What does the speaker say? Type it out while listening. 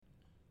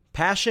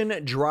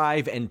Passion,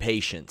 drive, and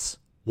patience.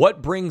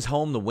 What brings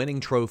home the winning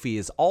trophy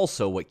is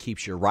also what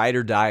keeps your ride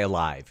or die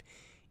alive.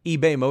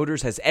 eBay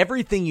Motors has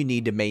everything you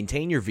need to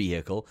maintain your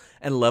vehicle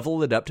and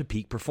level it up to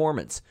peak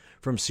performance.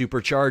 From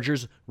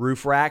superchargers,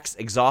 roof racks,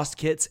 exhaust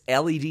kits,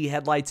 LED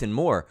headlights, and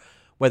more.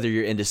 Whether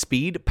you're into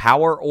speed,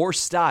 power, or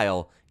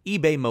style,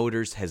 eBay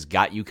Motors has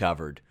got you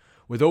covered.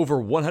 With over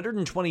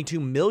 122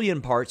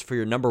 million parts for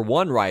your number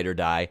one ride or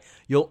die,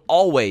 you'll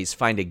always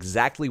find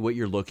exactly what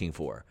you're looking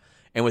for.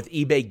 And with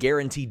eBay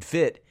Guaranteed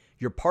Fit,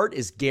 your part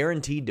is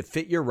guaranteed to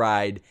fit your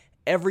ride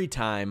every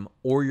time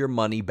or your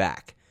money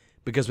back.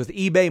 Because with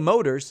eBay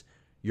Motors,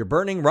 you're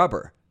burning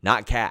rubber,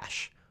 not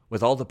cash.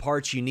 With all the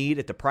parts you need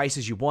at the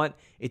prices you want,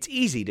 it's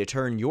easy to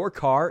turn your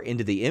car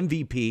into the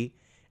MVP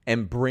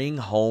and bring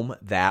home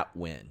that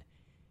win.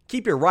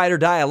 Keep your ride or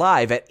die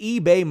alive at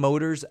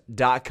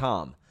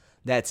ebaymotors.com.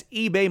 That's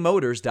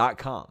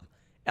ebaymotors.com.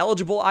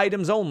 Eligible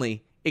items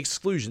only.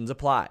 Exclusions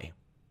apply.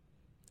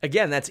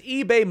 Again, that's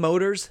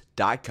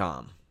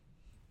ebaymotors.com.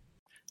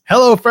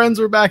 Hello, friends.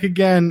 We're back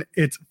again.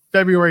 It's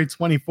February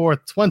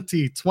 24th,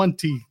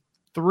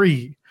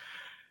 2023.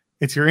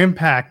 It's your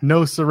Impact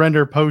No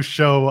Surrender post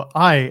show.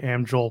 I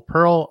am Joel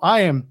Pearl. I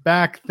am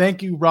back.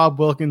 Thank you, Rob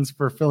Wilkins,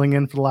 for filling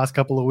in for the last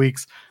couple of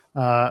weeks.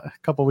 A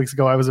couple of weeks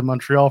ago, I was in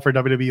Montreal for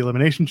WWE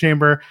Elimination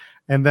Chamber.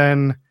 And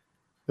then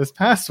this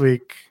past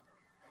week,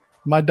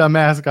 my dumb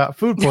ass got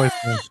food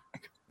poisoning.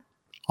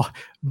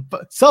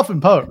 But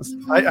self-imposed.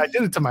 I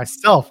did it to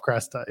myself,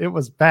 Cresta. It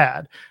was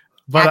bad.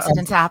 But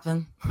accidents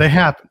happen. They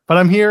happen. But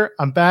I'm here.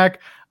 I'm back.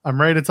 I'm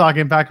ready to talk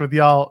Impact with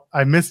y'all.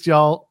 I missed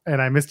y'all,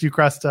 and I missed you,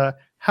 Cresta.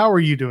 How are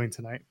you doing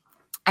tonight?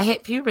 I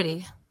hit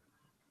puberty.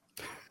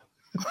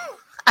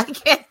 I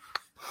can't.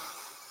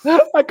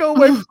 I can't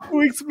wait for 2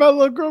 weeks for my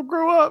little girl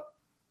grow up.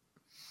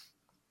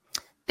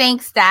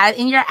 Thanks, Dad.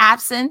 In your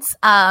absence,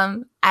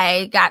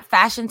 I got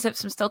fashion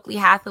tips from Stokely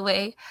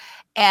Hathaway,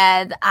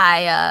 and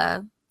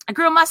I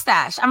grew a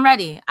mustache. I'm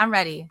ready.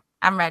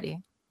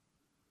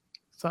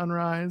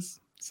 Sunrise,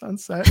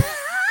 sunset.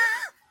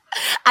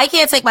 I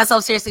can't take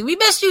myself seriously. We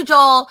missed you,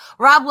 Joel.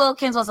 Rob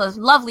Wilkins was a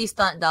lovely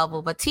stunt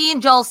double, but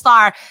Team Joel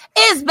Star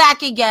is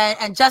back again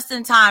and just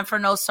in time for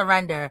No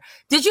Surrender.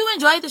 Did you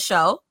enjoy the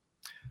show?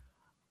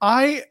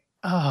 Yes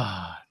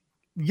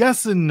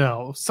and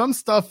no. Some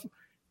stuff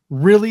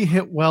really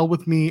hit well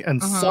with me,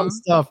 and some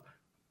stuff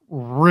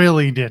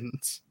really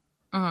didn't.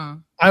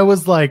 I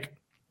was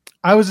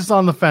just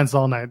on the fence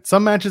all night.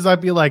 Some matches I'd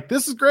be like,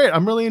 this is great.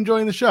 I'm really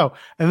enjoying the show.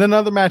 And then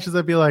other matches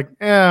I'd be like,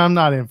 I'm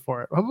not in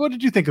for it. What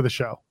did you think of the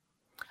show?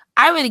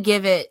 I would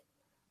give it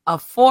a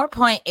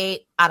 4.8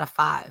 out of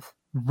 5.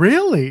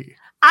 Really?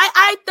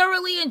 I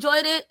thoroughly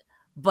enjoyed it,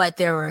 but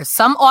there were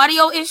some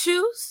audio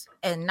issues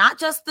and not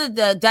just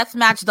the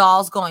deathmatch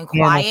dolls going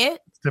quiet.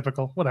 It's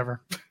typical.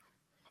 Whatever.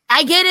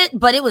 I get it,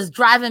 but it was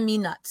driving me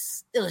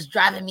nuts.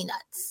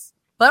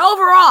 But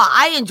overall,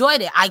 I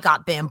enjoyed it. I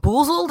got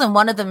bamboozled in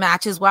one of the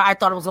matches where I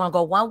thought it was going to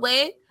go one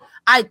way.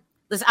 It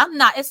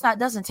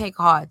doesn't take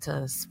hard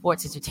to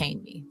sports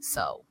entertain me.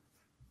 So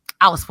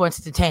I was sports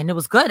entertained. It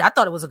was good. I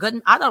thought it was a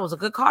good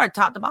card,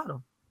 top to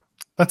bottom.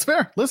 That's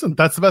fair. Listen,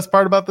 that's the best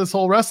part about this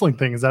whole wrestling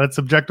thing is that it's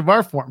subjective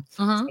art form.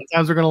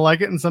 Sometimes we're going to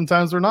like it and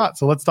sometimes we're not.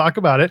 So let's talk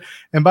about it.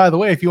 And by the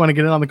way, if you want to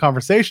get in on the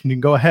conversation, you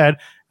can go ahead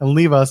and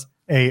leave us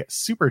a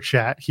super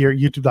chat here at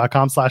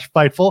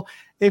youtube.com/Fightful.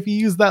 If you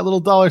use that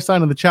little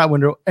 $sign in the chat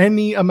window,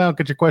 any amount,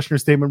 get your question or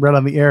statement read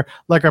on the air.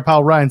 Like our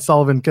pal Ryan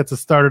Sullivan gets us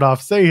started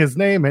off. Say his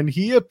name and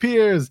he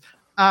appears.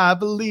 I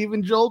believe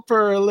in Joel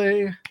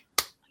Pearly.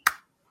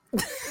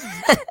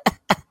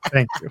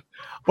 Thank you.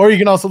 Or you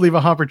can also leave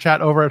a Humper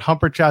Chat over at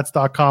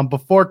humperchats.com.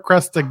 Before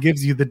Cresta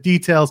gives you the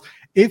details,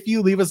 if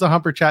you leave us a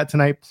Humper Chat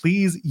tonight,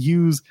 please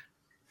use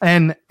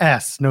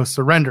NS, No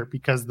Surrender,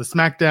 because the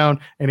SmackDown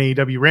and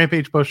AEW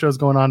Rampage post show is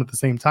going on at the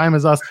same time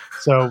as us,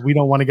 so we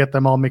don't want to get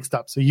them all mixed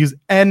up. So use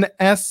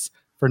NS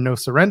for No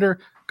Surrender.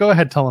 Go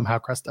ahead, tell them how,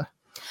 Cresta.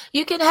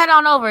 You can head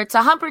on over to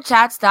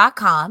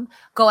humperchats.com.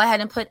 Go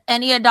ahead and put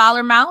any $1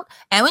 amount.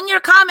 And when your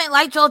comment,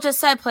 like Joel just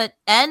said, put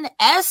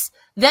NS,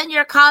 then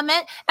your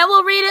comment, and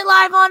we'll read it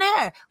live on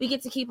air. We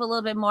get to keep a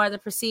little bit more of the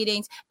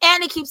proceedings,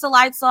 and it keeps the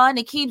lights on.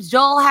 It keeps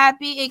Joel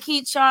happy. It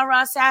keeps Sean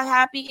Ross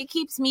happy. It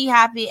keeps me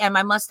happy, and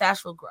my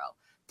mustache will grow.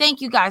 Thank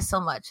you guys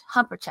so much.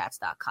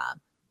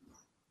 Humperchats.com.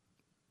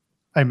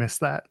 I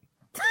missed that.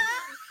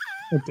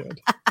 I did.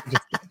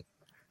 Just did.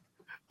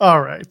 All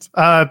right.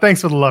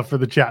 Thanks for the love for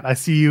the chat. I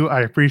see you.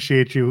 I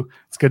appreciate you.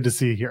 It's good to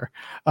see you here.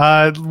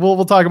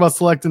 We'll talk about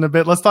Select in a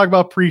bit. Let's talk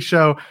about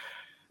pre-show.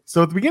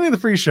 So at the beginning of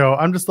the pre-show,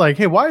 I'm just like,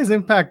 hey, why is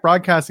Impact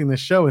broadcasting this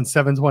show in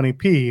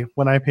 720p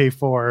when I pay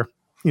for,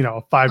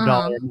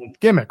 $5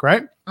 gimmick,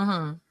 right?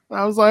 I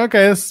was like,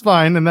 okay, this is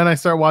fine. And then I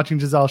start watching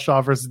Giselle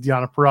Shaw versus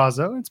Deonna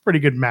Purrazzo. It's a pretty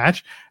good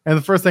match. And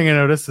the first thing I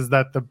noticed is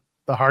that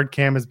the hard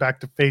cam is back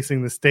to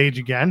facing the stage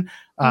again.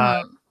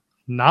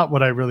 Not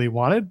what I really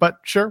wanted, but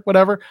sure,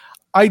 whatever.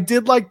 I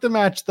did like the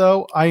match,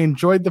 though. I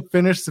enjoyed the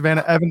finish.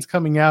 Savannah Evans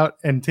coming out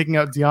and taking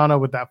out Deonna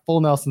with that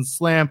full Nelson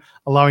slam,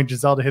 allowing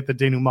Giselle to hit the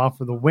denouement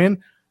for the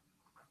win.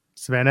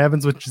 Savannah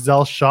Evans with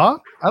Giselle Shaw.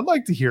 I'd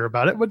like to hear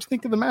about it. What'd you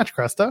think of the match,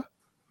 Cresta?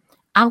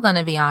 I'm going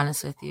to be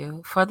honest with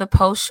you. For the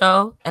post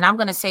show, and I'm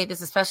going to say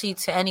this especially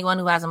to anyone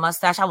who has a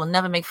mustache, I will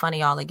never make fun of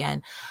y'all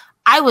again.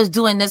 I was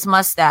doing this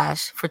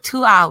mustache for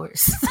 2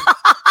 hours.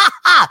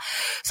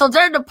 So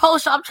during the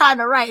post show, I'm trying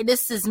to write,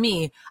 this is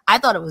me. I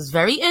thought it was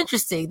very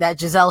interesting that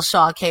Giselle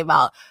Shaw came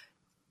out.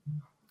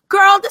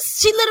 Girl,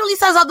 she literally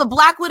says I'm the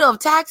Black Widow of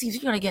tag teams.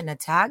 You're going to get in a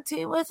tag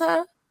team with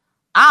her?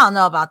 I don't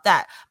know about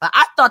that, but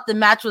I thought the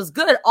match was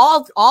good.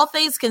 All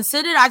things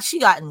considered, she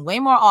got in way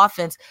more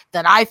offense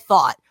than I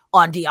thought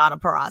on Deonna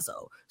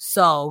Purrazzo.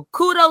 So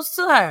kudos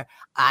to her.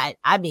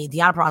 I mean,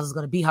 Deonna Purrazzo is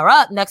going to beat her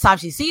up next time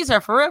she sees her,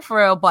 for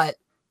real. But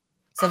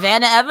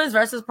Savannah Evans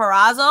versus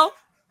Purrazzo,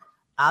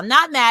 I'm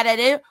not mad at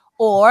it.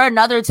 Or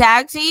another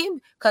tag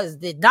team, because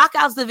the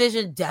Knockouts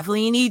division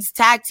definitely needs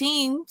tag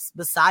teams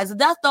besides the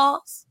Death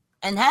Dolls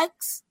and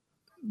Hex.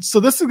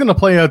 So this is going to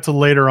play out to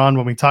later on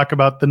when we talk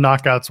about the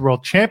Knockouts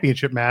World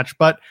Championship match.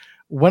 But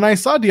when I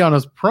saw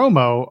Deonna's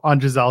promo on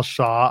Giselle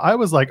Shaw, I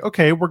was like,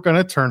 okay, we're going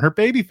to turn her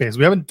babyface.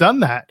 We haven't done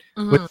that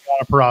with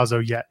Deonna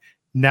Purrazzo yet.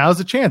 Now's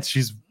a chance.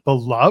 She's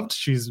beloved.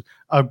 She's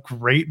a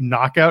great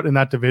knockout in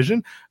that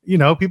division. You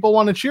know, people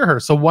want to cheer her.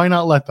 So why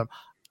not let them?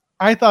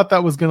 I thought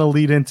that was going to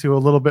lead into a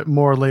little bit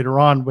more later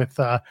on with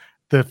the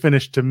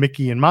finish to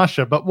Mickey and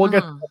Masha, but we'll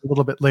get to that a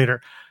little bit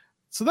later.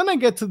 So then I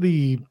get to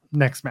the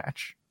next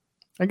match.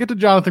 I get to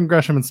Jonathan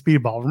Gresham and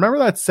Speedball. Remember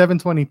that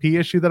 720p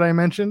issue that I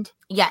mentioned?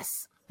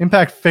 Yes.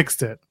 Impact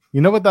fixed it.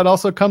 You know what that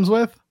also comes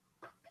with?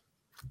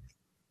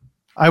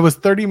 I was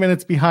 30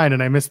 minutes behind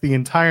and I missed the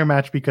entire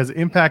match because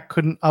Impact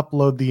couldn't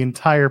upload the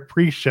entire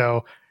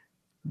pre-show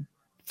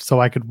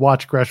so I could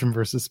watch Gresham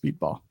versus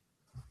Speedball.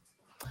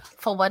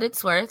 For what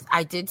it's worth,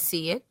 I did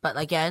see it, but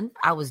again,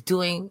 I was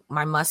doing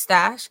my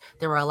mustache.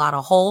 There were a lot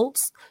of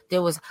holds.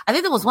 I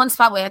think there was one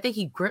spot where I think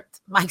he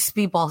gripped Mike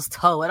Speedball's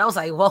toe, and I was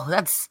like, whoa,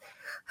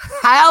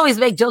 I always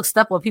make jokes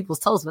step on people's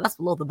toes, but that's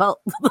below the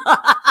belt.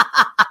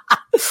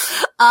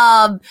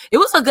 It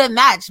was a good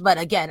match, but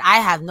again, I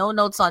have no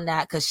notes on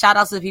that because shout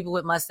outs to the people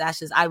with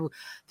mustaches.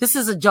 This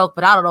is a joke,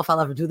 but I don't know if I'll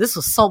ever do this.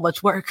 Was so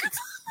much work.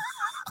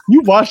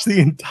 You watched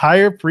the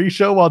entire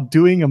pre-show while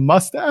doing a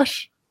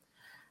mustache?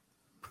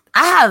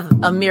 I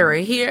have a mirror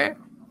here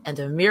and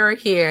a mirror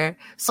here.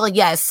 So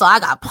yes, so I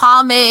got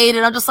pomade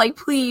and I'm just like,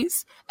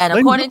 please. And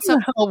according to what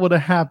the hell would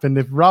have happened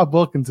if Rob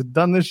Wilkins had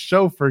done this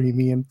show for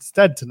me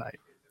instead tonight?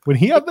 Would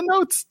he have the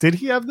notes? Did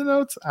he have the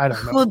notes? I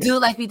don't know. We'll do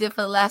like we did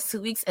for the last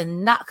 2 weeks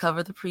and not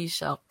cover the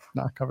pre-show.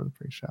 Not cover the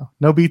pre-show.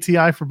 No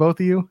BTI for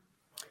both of you?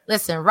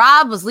 Listen,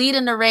 Rob was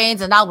leading the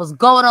reins and I was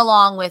going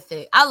along with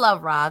it. I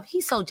love Rob.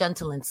 He's so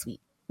gentle and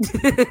sweet.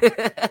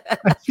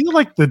 I feel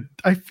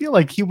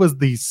like he was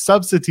the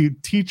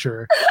substitute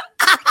teacher.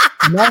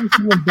 Now I'm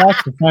coming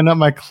back to find out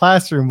my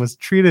classroom was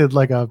treated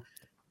like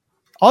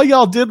all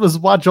y'all did was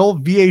watch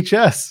old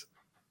VHS.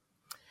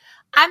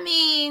 I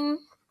mean,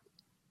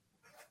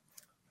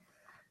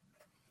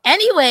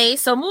 anyway,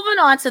 so moving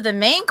on to the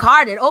main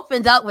card, it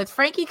opened up with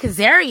Frankie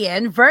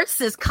Kazarian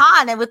versus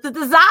Khan and with the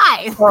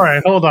design. All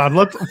right, hold on.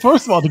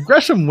 First of all, did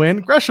Gresham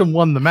win? Gresham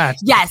won the match.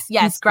 Yes.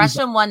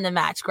 Gresham won the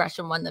match.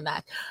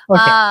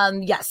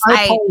 Okay. Yes.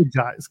 I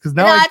apologize because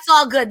now it's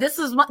all good. This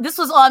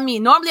was on me.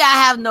 Normally I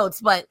have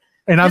notes, but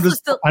I'm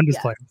just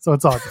playing, so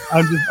it's all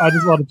good. I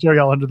just want to throw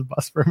y'all under the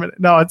bus for a minute.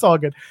 No, it's all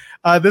good.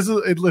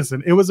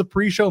 Listen, it was a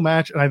pre-show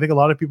match, and I think a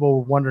lot of people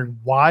were wondering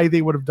why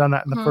they would have done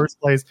that in the first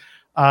place.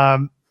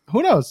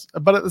 Who knows?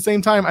 But at the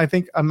same time, I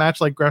think a match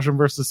like Gresham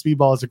versus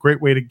Speedball is a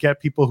great way to get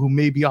people who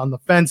may be on the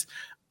fence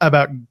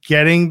about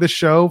getting the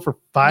show for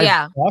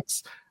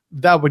 $5.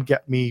 That would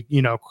get me,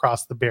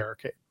 across the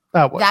barricade.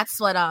 That's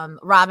what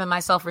Rob and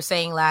myself were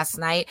saying last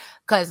night,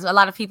 because a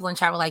lot of people in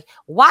chat were like,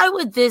 why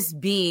would this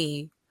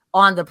be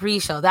on the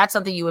pre-show? That's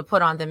something you would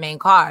put on the main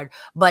card.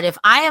 But if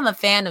I am a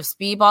fan of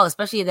Speedball,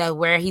 especially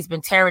where he's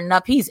been tearing it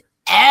up, he's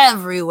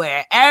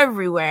everywhere.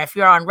 If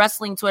you're on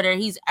wrestling Twitter,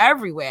 he's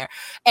everywhere.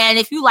 And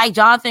if you like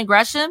Jonathan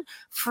Gresham,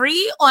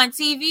 free on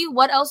TV,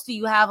 what else do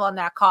you have on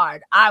that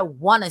card? I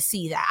want to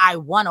see that. I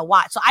want to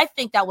watch. So I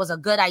think that was a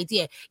good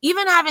idea.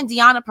 Even having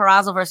Deonna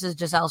Purrazzo versus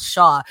Giselle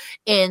Shaw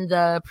in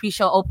the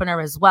pre-show opener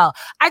as well.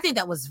 I think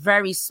that was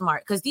very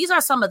smart because these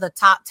are some of the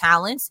top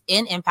talents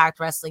in Impact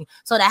Wrestling.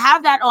 So to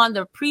have that on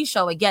the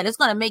pre-show again, it's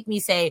going to make me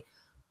say,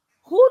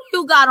 who do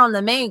you got on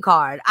the main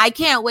card? I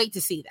can't wait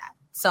to see that.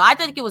 So I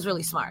think it was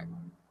really smart.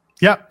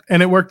 Yeah,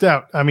 and it worked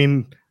out. I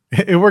mean,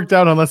 it worked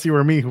out unless you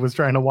were me who was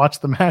trying to watch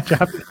the match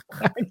after the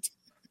fact.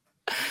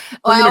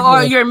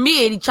 or you're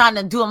me trying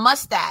to do a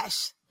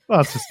mustache. Well,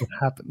 that's just what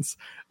happens.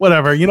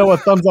 Whatever. You know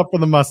what? Thumbs up for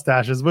the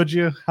mustaches, would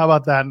you? How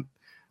about that?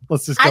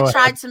 Let's just go I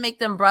tried to make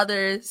them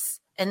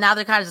brothers, and now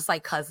they're kind of just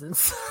like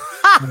cousins.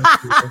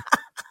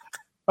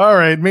 All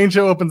right. Main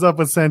show opens up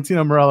with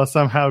Santino Marella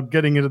somehow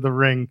getting into the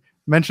ring,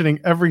 mentioning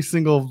every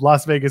single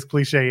Las Vegas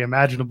cliche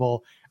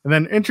imaginable, and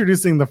then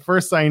introducing the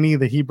first signee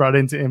that he brought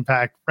into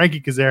Impact,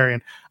 Frankie Kazarian.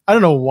 I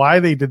don't know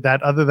why they did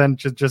that other than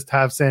to just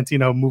have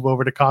Santino move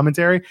over to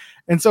commentary.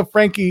 And so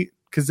Frankie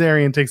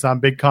Kazarian takes on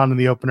Big Con in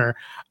the opener.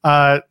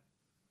 I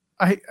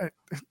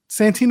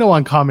Santino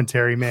on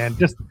commentary, man,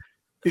 just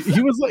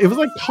it was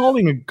like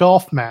calling a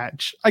golf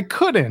match. I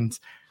couldn't.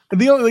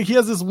 And he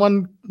has this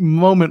one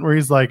moment where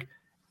he's like,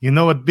 you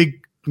know what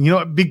Big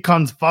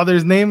Khan's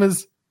father's name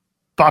is?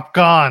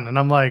 Popcorn. And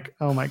I'm like,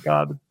 oh my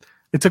God.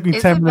 It took me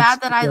 10 minutes. Is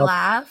it bad that I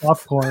laughed?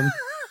 Popcorn.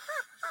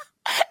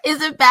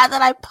 Is it bad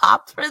that I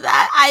popped for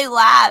that? I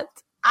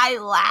laughed.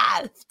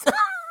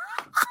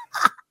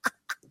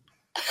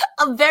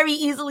 I'm very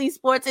easily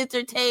sports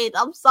entertained.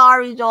 I'm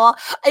sorry, Joel.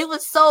 It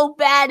was so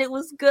bad. It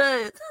was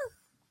good.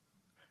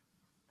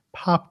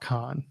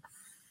 Popcorn.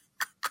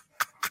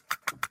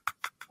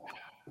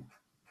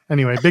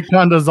 Anyway, Big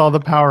Khan does all the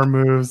power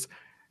moves,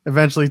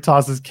 eventually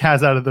tosses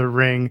Kaz out of the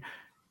ring,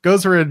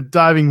 goes for a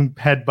diving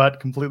headbutt,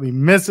 completely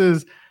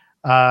misses.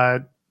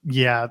 Eventually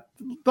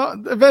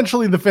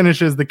the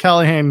finish is the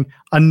Callahan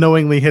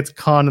unknowingly hits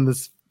Khan in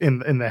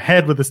the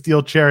head with a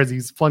steel chair as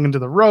he's flung into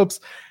the ropes,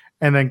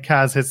 and then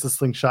Kaz hits the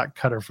slingshot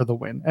cutter for the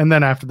win. And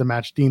then after the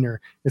match,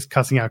 Diener is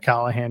cussing out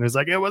Callahan, who's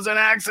like, it was an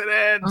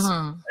accident.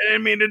 I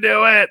didn't mean to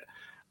do it.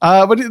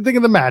 What do you think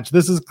of the match?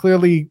 This is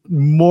clearly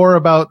more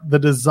about the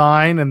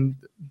design and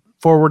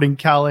forwarding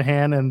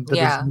Callahan and the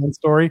design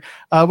story.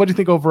 What do you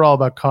think overall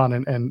about Khan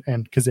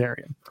and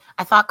Kazarian?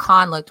 I thought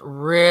Khan looked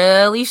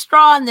really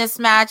strong this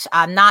match.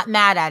 I'm not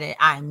mad at it.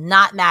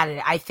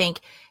 I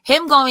think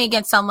him going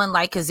against someone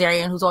like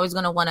Kazarian, who's always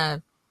going to want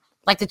to,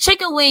 like, the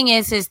chicken wing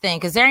is his thing.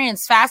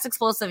 Kazarian's fast,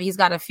 explosive. He's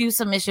got a few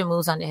submission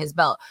moves under his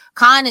belt.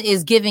 Khan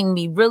is giving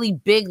me really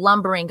big,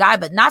 lumbering guy,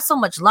 but not so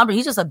much lumber.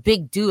 He's just a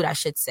big dude, I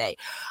should say.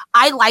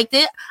 I liked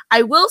it.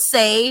 I will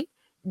say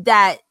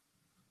that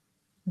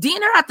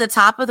Diener at the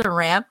top of the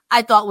ramp,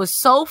 I thought was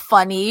so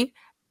funny,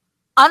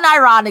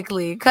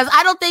 unironically, because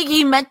I don't think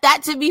he meant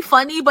that to be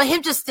funny, but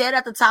him just standing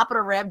at the top of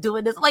the ramp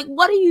doing this, like,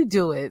 what are you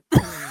doing?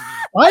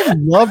 I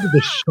loved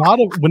the shot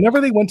of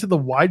whenever they went to the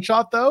wide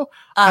shot, though.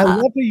 I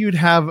love that you'd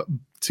have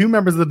two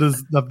members of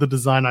the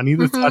design on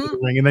either side of the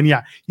ring, and then you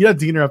had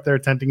Diener up there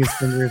tenting his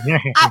fingers.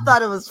 I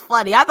thought it was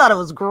funny. I thought it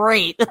was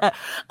great.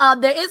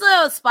 There is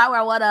a spot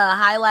where I want to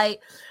highlight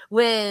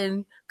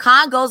when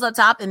Khan goes up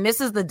top and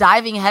misses the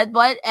diving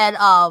headbutt, and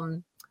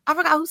I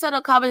forgot who said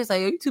on comment. He's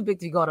like, "You're too big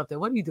to be going up there.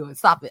 What are you doing?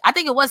 Stop it!" I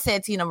think it was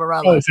Santino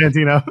Marella. Oh,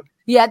 Santino.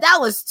 Yeah, that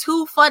was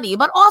too funny.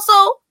 But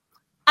also,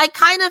 I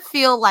kind of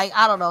feel like,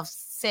 I don't know if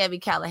Sami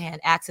Callihan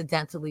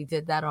accidentally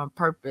did that on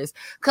purpose,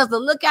 because the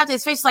look after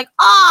his face is like,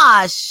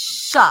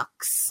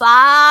 shucks,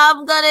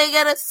 I'm gonna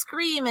get a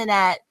screaming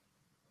at.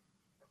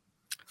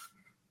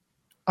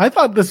 I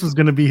thought this was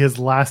going to be his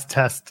last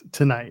test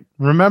tonight.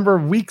 Remember,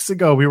 weeks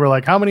ago, we were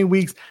like, how many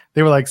weeks?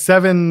 They were like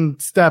 7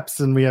 steps,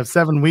 and we have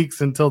 7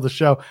 weeks until the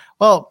show.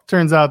 Well,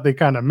 turns out they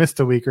kind of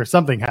missed a week or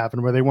something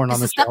happened where they weren't on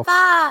the show. Step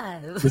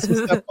 5. This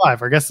is step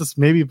 5. I guess this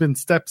maybe been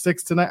step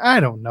 6 tonight. I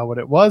don't know what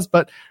it was,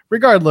 but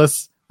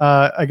regardless,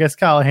 I guess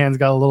Callahan's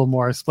got a little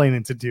more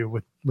explaining to do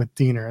with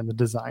Diener and the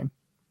design.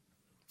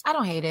 I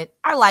don't hate it.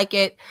 I like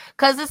it,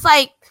 because it's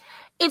like,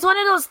 it's one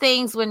of those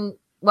things when,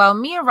 well,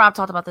 me and Rob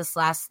talked about this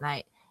last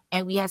night,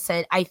 and we had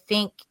said, I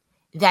think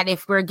that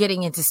if we're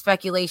getting into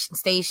speculation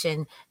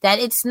station, that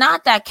it's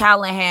not that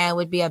Callahan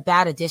would be a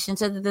bad addition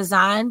to the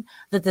design.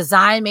 The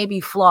design may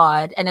be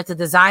flawed, and if the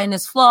design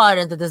is flawed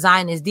and the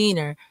design is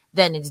Diener,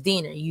 then it's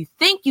Diener. You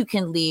think you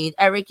can lead.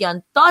 Eric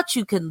Young thought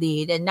you could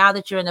lead, and now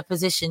that you're in a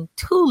position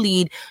to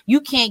lead, you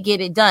can't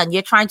get it done.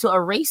 You're trying to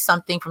erase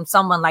something from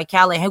someone like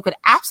Callahan who could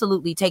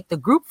absolutely take the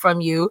group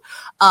from you.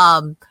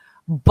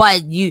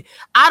 But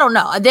I don't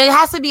know. There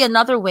has to be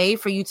another way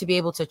for you to be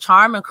able to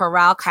charm and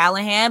corral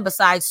Callahan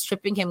besides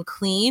stripping him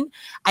clean.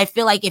 I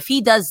feel like if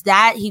he does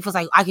that, he feels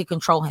like I could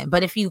control him.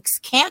 But if you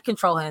can't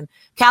control him,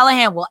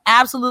 Callahan will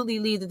absolutely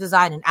lead the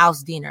design and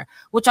oust Diener,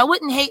 which I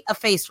wouldn't hate a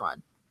face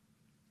run.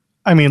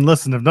 I mean,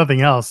 listen, if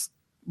nothing else,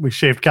 we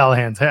shaved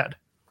Callahan's head.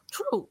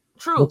 True.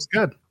 Looks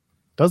good.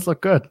 Does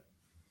look good.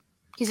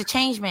 He's a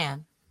changed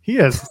man. He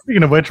is.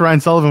 Speaking of which,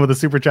 Ryan Sullivan with a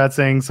super chat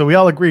saying, so we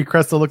all agree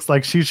Cresta looks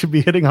like she should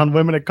be hitting on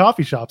women at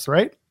coffee shops,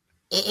 right?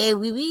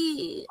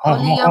 Oui.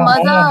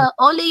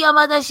 Only your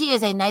mother, she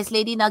is a nice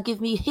lady. Now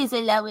give me his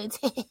allowance.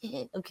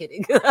 I'm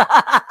kidding.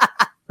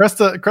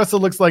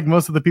 Cresta looks like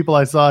most of the people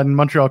I saw in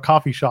Montreal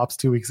coffee shops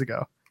 2 weeks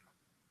ago.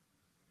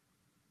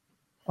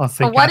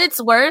 For what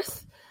it's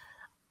worth,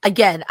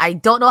 again, I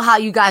don't know how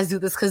you guys do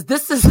this, because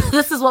this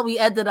is what we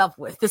ended up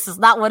with. This is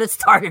not what it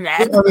started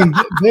at. I mean,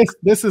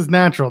 this is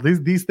natural.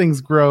 These things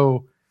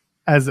grow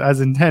as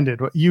intended.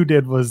 What you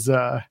did was.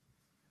 Are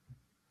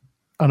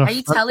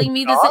you telling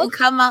me this didn't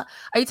come out?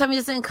 Are you telling me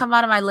this didn't come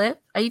out of my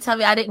lip? Are you telling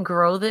me I didn't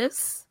grow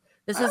this?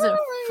 This isn't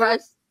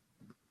fresh.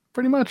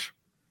 Pretty much.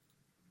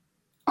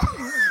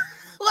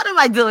 What am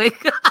I doing?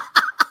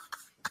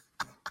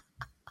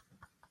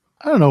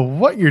 I don't know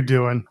what you're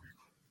doing.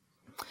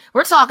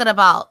 We're talking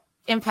about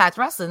Impact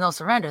Wrestling, No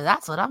Surrender.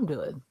 That's what I'm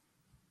doing.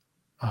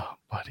 Oh,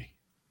 buddy.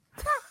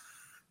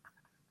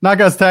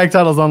 Knockouts tag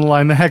titles on the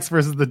line. The Hex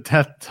versus the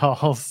Death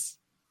Dolls.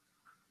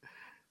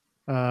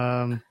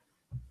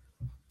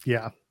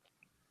 Yeah.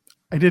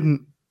 I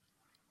didn't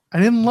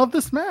love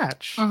this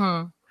match.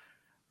 Mm-hmm.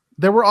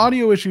 there were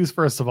audio issues,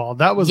 first of all.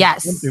 That was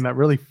Yes. something that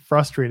really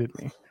frustrated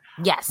me.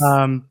 Yes.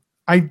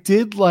 I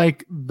did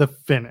like the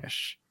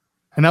finish.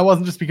 And that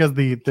wasn't just because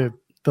the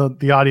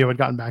audio had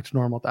gotten back to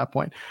normal at that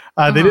point.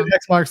 They did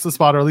Hex Marks the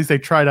Spot, or at least they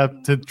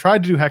tried to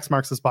do Hex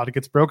Marks the Spot. It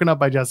gets broken up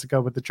by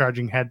Jessica with the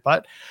charging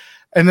headbutt.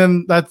 And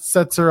then that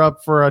sets her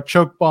up for a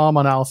choke bomb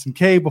on Allison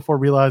Kay before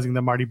realizing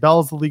that Marty Bell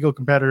is the legal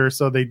competitor.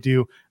 So they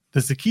do the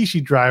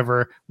Sakishi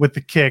driver with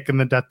the kick, and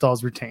the Death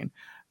Dolls retain.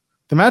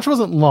 The match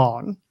wasn't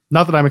long.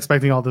 Not that I'm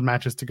expecting all the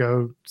matches to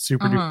go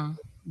super duper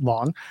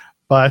long,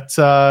 but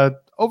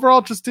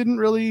overall just didn't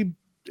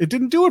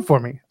do it for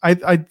me.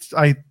 I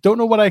don't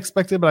know what I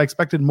expected, but I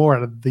expected more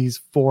out of these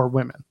 4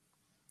 women.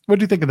 What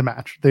do you think of the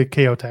match, the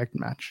KO tag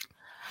match?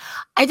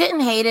 I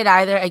didn't hate it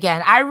either.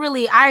 Again,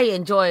 I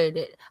enjoyed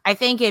it. I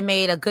think it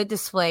made a good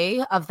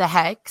display of the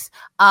Hex.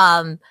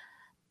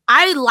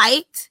 I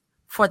liked,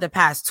 for the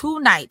past 2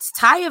 nights,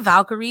 Taya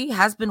Valkyrie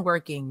has been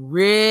working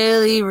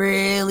really,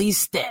 really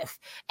stiff.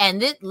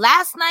 And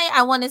last night,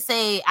 I want to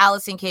say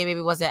Allison Kay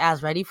maybe wasn't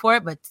as ready for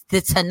it, but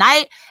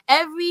tonight,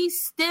 every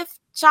stiff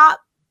chop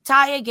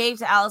Taya gave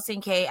to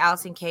Allison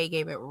Kay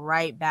gave it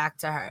right back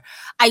to her.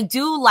 I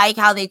do like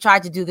how they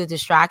tried to do the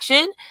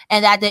distraction,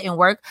 and that didn't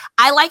work.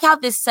 I like how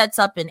this sets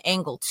up an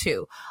angle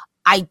too.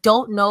 I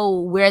don't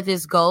know where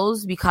this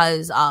goes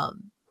because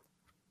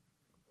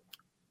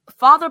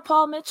Father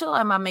Paul Mitchell,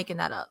 am I making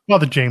that up?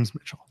 Father James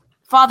Mitchell.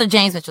 Father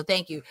James Mitchell,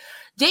 thank you.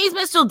 James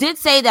Mitchell did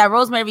say that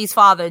Rosemary's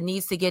father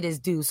needs to get his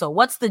due. So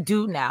what's the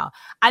due now?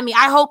 I mean,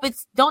 I hope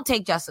don't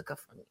take Jessica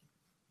from me.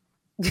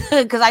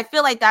 Because I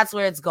feel like that's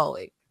where it's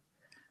going.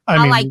 I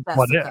mean, like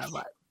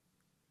Jessica.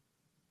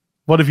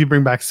 What if you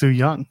bring back Su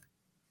Yung?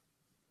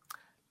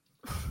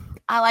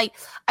 I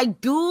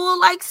do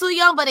like Su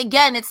Yung, but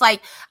again, it's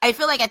like, I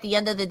feel like at the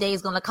end of the day,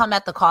 it's going to come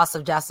at the cost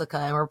of Jessica,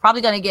 and we're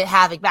probably going to get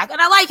Havoc back. And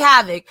I like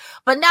Havoc,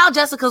 but now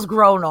Jessica's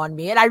grown on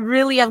me, and I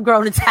really have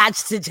grown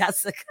attached to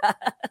Jessica.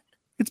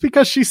 It's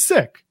because she's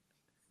sick.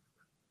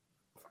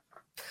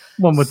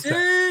 One would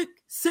say.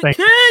 Sick.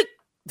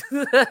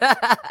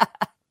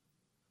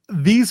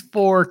 These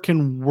 4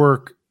 can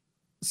work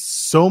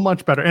so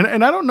much better.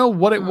 And I don't know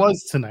what it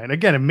was tonight.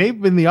 Again, it may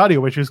have been the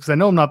audio issues, because I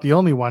know I'm not the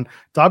only one.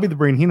 Dobby the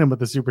Brain Heenan with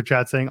the super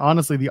chat saying,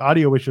 honestly, the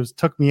audio issues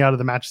took me out of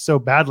the match so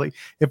badly.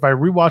 If I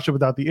rewatch it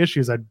without the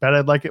issues, I'd bet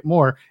I'd like it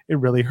more. It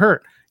really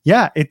hurt.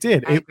 Yeah, it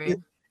did.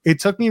 It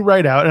took me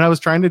right out. And I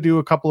was trying to do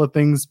a couple of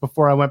things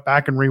before I went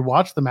back and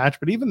rewatched the match.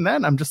 But even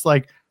then, I'm just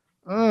like,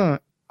 I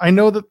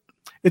know that.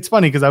 It's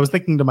funny because I was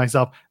thinking to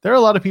myself, there are a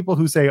lot of people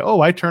who say,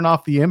 "Oh, I turn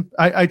off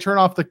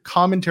the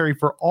commentary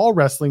for all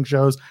wrestling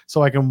shows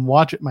so I can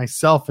watch it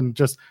myself and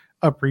just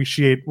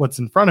appreciate what's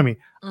in front of me."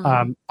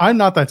 I'm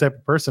not that type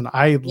of person.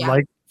 I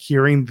like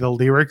hearing the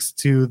lyrics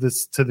to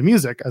the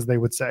music, as they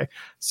would say.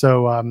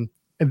 So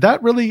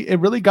that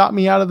really got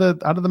me out of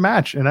the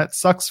match, and that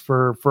sucks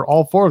for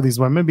all 4 of these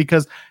women,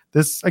 because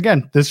this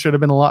should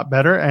have been a lot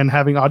better, and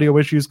having audio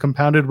issues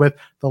compounded with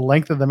the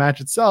length of the match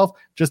itself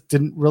just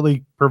didn't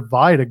really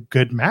provide a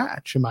good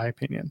match, in my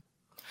opinion.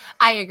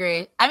 I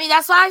agree. I mean,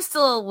 that's why I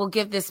still will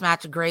give this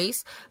match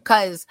grace,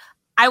 because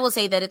I will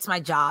say that it's my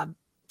job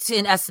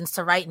in essence,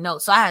 to write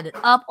notes. So I had it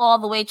up all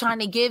the way trying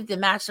to give the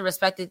match the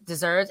respect it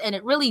deserves. And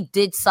it really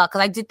did suck,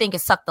 because I did think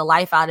it sucked the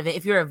life out of it.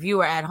 If you're a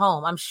viewer at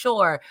home, I'm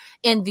sure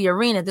in the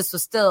arena, this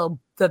was still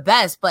the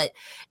best, but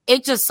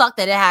it just sucked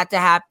that it had to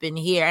happen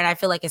here. And I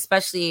feel like,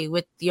 especially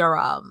with your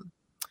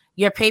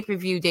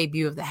pay-per-view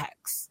debut of the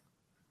Hex.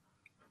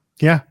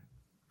 Yeah.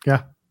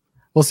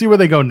 We'll see where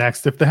they go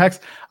next. If the Hex,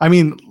 I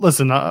mean,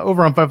 listen,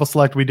 over on Fightful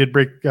Select, we did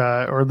break,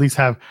 or at least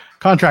have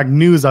contract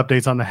news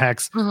updates on the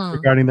Hex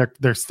regarding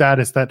their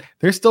status, that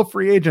they're still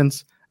free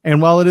agents.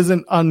 And while it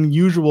isn't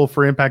unusual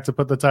for Impact to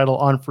put the title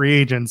on free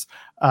agents,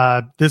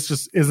 this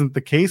just isn't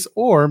the case.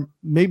 Or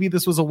maybe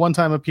this was a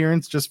one-time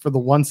appearance just for the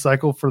one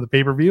cycle for the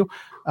pay-per-view,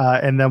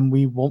 and then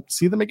we won't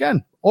see them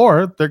again.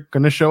 Or they're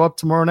going to show up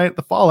tomorrow night at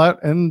the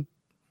Fallout and,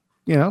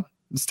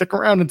 stick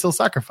around until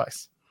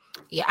Sacrifice.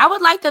 Yeah, I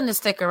would like them to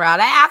stick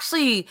around.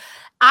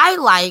 I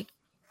like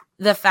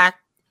the fact,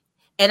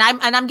 and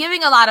I'm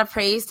giving a lot of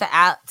praise to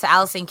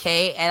Allison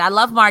Kay, and I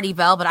love Marty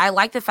Bell, but I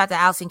like the fact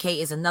that Allison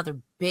Kay is another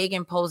big,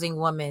 imposing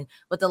woman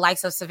with the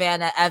likes of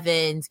Savannah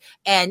Evans,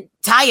 and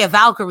Taya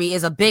Valkyrie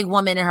is a big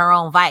woman in her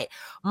own right.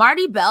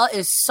 Marty Bell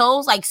is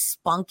so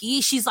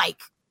spunky. She's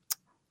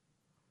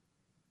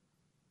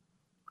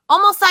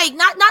almost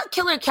not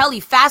Killer Kelly,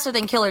 faster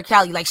than Killer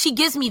Kelly. She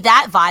gives me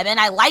that vibe, and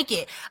I like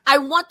it. I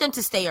want them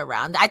to stay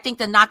around. I think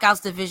the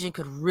Knockouts division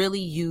could really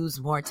use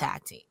more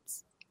tag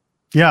teams.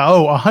 Yeah,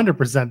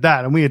 100%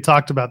 that. And we had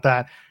talked about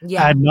that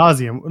ad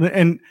nauseum.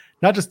 And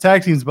not just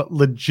tag teams, but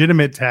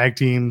legitimate tag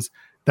teams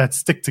that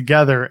stick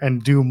together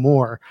and do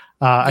more.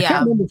 I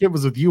can't remember if it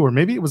was with you or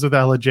maybe it was with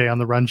Ella J on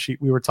the run sheet.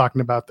 We were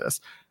talking about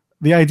this.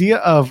 The idea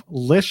of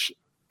Lish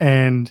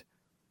and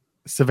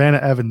Savannah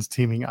Evans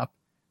teaming up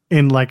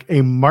in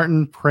a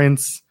Martin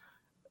Prince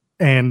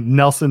and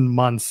Nelson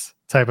Muntz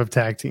type of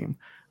tag team.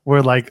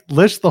 where like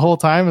Lish the whole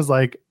time is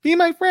like, be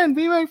my friend,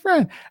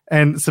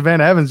 and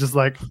Savannah Evans just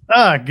like,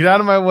 get out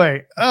of my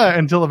way,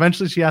 until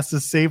eventually she has to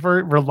save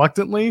her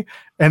reluctantly,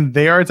 and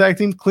they are a tag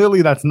team.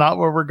 Clearly that's not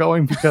where we're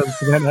going because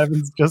Savannah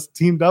Evans just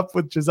teamed up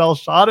with Giselle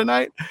Shaw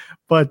tonight.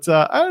 But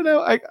I don't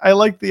know, I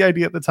liked the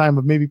idea at the time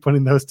of maybe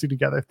putting those two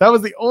together. That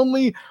was the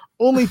only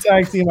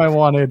tag team I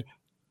wanted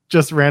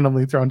just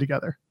randomly thrown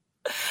together.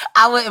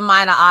 I wouldn't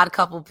mind an odd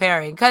couple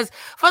pairing because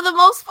for the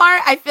most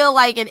part, I feel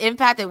like in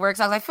Impact it works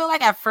out. I feel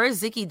like at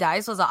first Zicky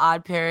Dice was an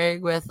odd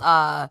pairing with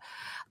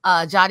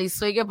Johnny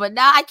Swinger, but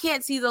now I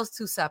can't see those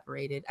two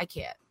separated. I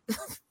can't.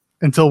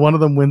 Until one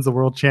of them wins the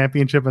world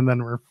championship and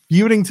then we're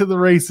feuding to the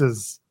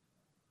races.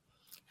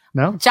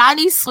 No?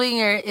 Johnny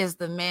Swinger is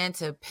the man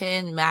to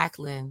pin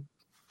Macklin.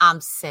 I'm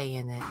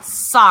saying it.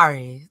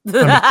 Sorry.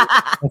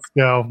 Let's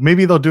go.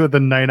 Maybe they'll do it the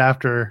night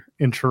after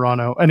in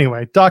Toronto.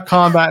 Anyway,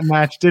 .combat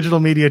match, Digital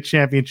Media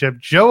Championship,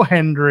 Joe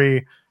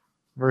Hendry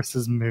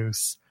versus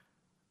Moose.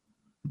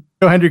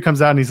 Joe Hendry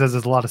comes out and he says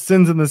there's a lot of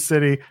sins in this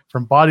city,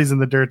 from bodies in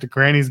the dirt to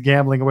grannies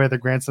gambling away their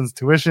grandson's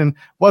tuition.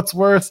 What's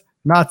worse,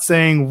 not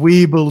saying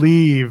we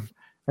believe.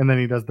 And then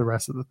he does the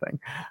rest of the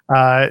thing.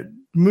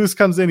 Moose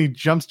comes in, he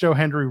jumps Joe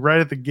Hendry right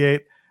at the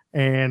gate,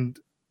 and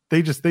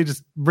they just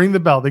ring the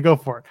bell. They go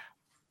for it.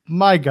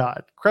 My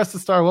God, Cresta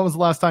Star, when was the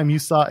last time you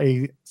saw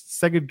a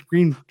Sega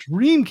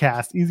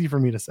Dreamcast? Easy for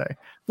me to say.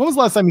 When was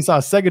the last time you saw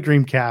a Sega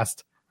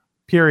Dreamcast?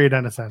 Period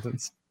and a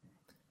sentence.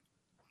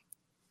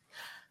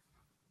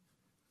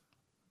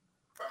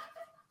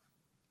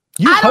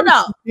 I don't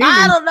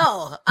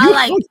know. I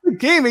like the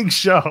gaming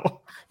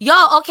show.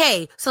 Yo,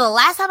 okay. So the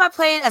last time I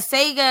played a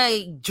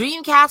Sega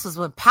Dreamcast was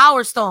when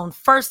Power Stone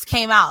first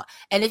came out.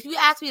 And if you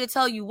asked me to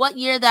tell you what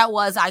year that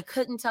was, I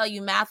couldn't tell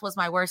you. Math was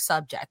my worst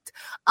subject.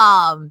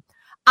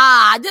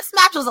 This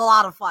match was a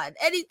lot of fun.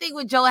 Anything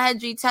with Joe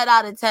Hendry, 10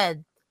 out of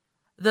 10.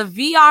 The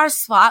VR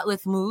spot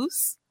with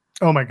Moose.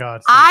 Oh my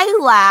God. I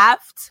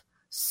laughed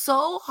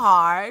so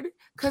hard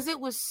because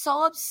it was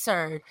so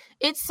absurd.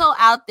 It's so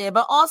out there.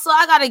 But also,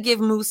 I got to give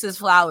Moose his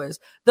flowers.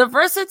 The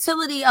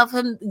versatility of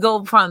him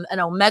go from an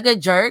Omega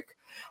jerk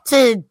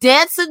to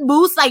dancing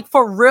Moose, like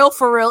for real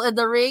in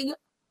the ring.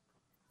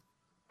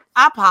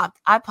 I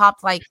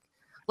popped like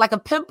a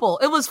pimple.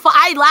 It was fun.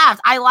 I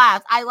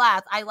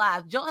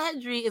laughed. Joe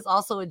Hendry is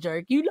also a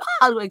jerk. You know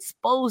how to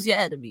expose your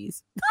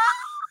enemies.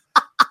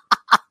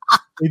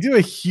 They do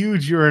a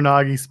huge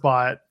Uranagi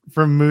spot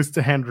from Moose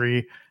to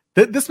Hendry.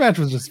 This match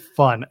was just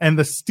fun. And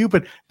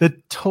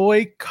the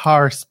toy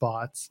car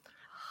spots.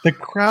 The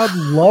crowd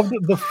loved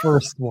the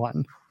first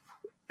one.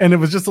 And it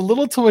was just a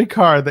little toy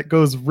car that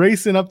goes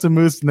racing up to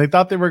Moose, and they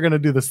thought they were going to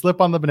do the slip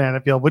on the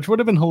banana field, which would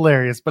have been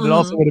hilarious, but it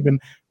also would have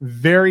been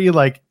very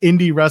like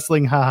indie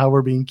wrestling, haha,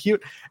 we're being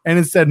cute. And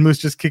instead, Moose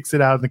just kicks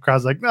it out, and the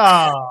crowd's like,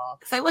 "Ah!"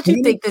 It's like, what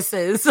you think this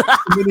is? And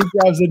then he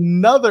grabs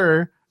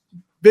another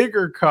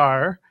bigger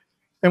car,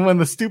 and when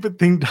the stupid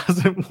thing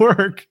doesn't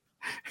work,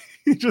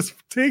 he just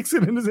takes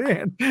it in his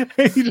hand and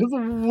he just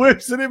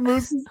whips it at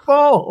Moose's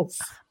balls.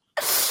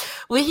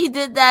 When he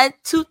did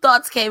that, two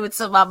thoughts came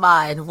into my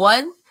mind.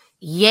 One,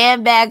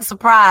 yam bag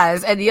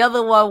surprise, and the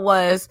other one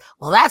was,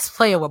 well, that's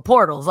playing with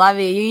portals. I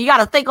mean, you got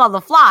to think on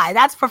the fly.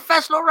 That's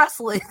professional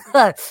wrestling.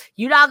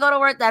 You're not going to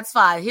work. That's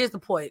fine. Here's the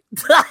point.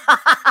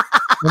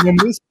 And when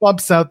Moose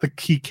bumps out the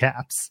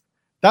keycaps,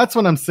 that's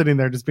when I'm sitting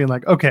there just being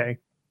like, okay,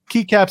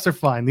 keycaps are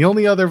fine. The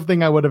only other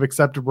thing I would have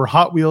accepted were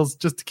Hot Wheels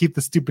just to keep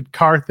the stupid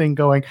car thing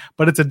going,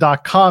 but it's a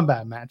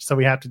 .combat match, so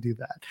we have to do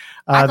that.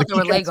 I thought they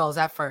were Legos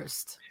at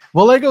first.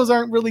 Well,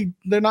 Legos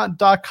they're not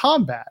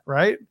 .combat,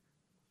 right?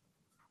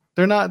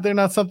 They're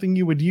not something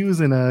you would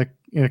use in a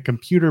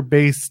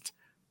computer-based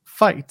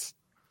fight.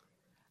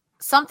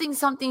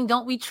 Something,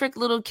 don't we trick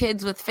little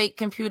kids with fake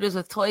computers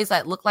with toys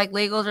that look like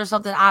Legos or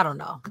something? I don't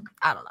know.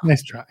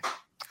 Nice try.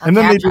 And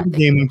then they did the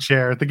gaming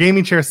chair. The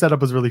gaming chair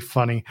setup was really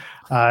funny.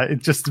 It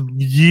just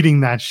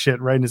yeeting that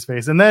shit right in his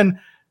face. And then,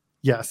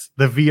 yes,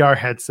 the VR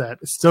headset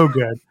is so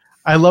good.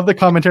 I love the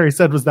commentary he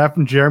said, was that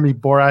from Jeremy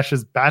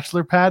Borash's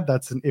bachelor pad?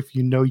 That's an if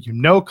you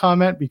know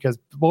comment, because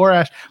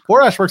Borash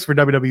works for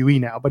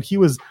WWE now, but he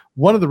was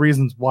one of the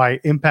reasons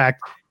why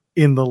Impact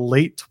in the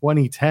late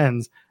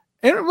 2010s,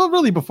 and well,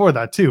 really before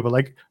that too, but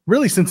like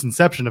really since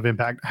inception of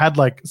Impact, had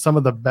like some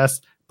of the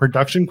best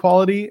production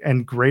quality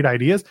and great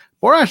ideas.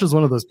 Borash was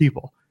one of those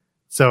people.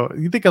 So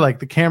you think of like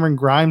the Cameron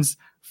Grimes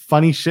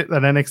funny shit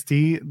that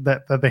NXT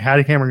that they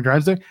had Cameron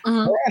Grimes doing.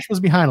 Borash was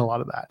behind a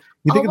lot of that.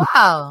 You think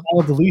of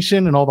the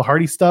deletion and all the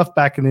Hardy stuff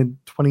back in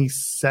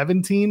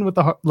 2017 with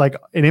the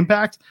in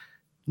Impact.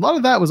 A lot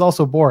of that was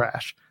also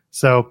Borash.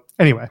 So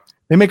anyway,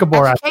 they make a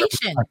Borash.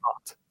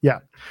 Yeah.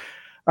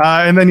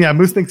 And then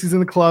Moose thinks he's in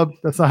the club.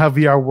 That's not how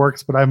VR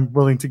works, but I'm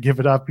willing to give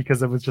it up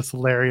because it was just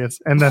hilarious.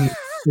 And then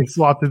they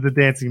swapped to the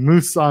Dancing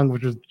Moose song,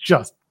 which was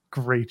just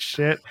great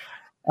shit.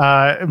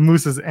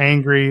 Moose is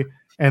angry,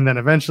 and then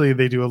eventually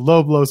they do a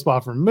low blow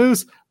spot for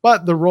Moose,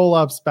 but the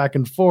roll-ups back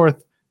and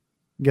forth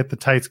get the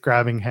tights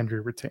grabbing. Hendry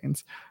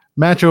retains.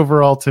 Match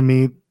overall, to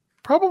me,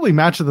 probably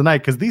match of the night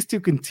because these two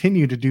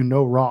continue to do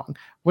no wrong.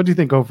 What do you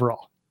think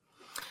overall?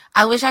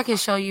 I wish I could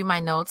show you my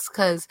notes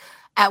because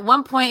At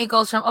one point, it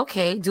goes from,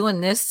 okay,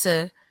 doing this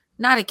to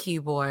not a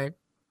keyboard,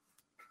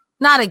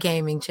 not a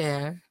gaming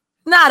chair,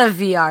 not a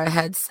VR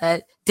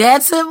headset,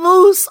 dancing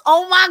moose.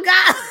 Oh my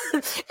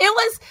God.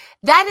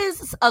 That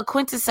is a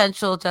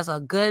quintessential, just a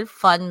good,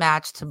 fun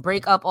match to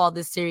break up all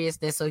this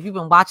seriousness. So if you've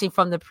been watching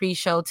from the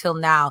pre-show till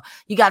now,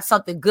 you got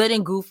something good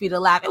and goofy to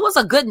laugh. It was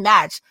a good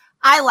match.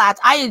 I laughed.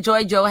 I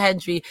enjoyed Joe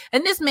Hendry.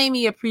 And this made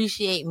me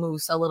appreciate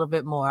Moose a little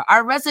bit more.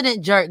 Our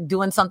resident jerk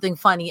doing something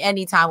funny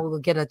anytime will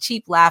get a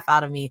cheap laugh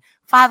out of me.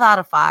 5 out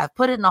of 5.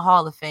 Put it in the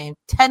Hall of Fame.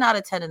 10 out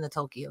of 10 in the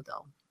Tokyo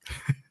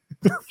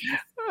Dome.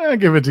 I'll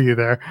give it to you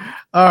there.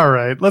 All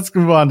right, let's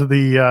move on to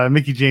the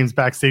Mickie James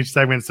backstage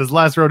segment. It says,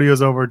 last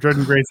rodeo's over.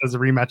 Jordynne Grace has a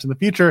rematch in the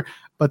future,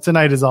 but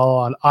tonight is all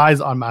on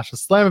eyes on Masha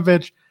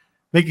Slamovich.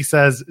 Mickie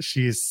says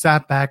she's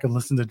sat back and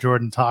listened to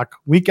Jordan talk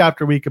week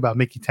after week about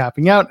Mickie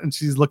tapping out, and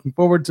she's looking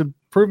forward to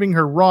proving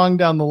her wrong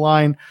down the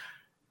line.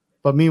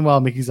 But meanwhile,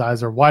 Mickie's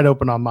eyes are wide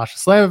open on Masha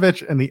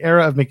Slamovich, and the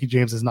era of Mickie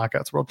James as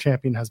Knockouts World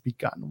Champion has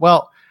begun.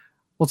 Well,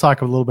 we'll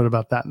talk a little bit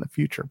about that in the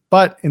future.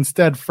 But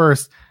instead,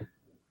 first,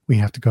 we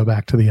have to go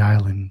back to the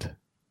island.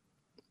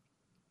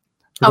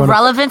 Of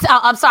relevance?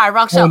 I'm sorry,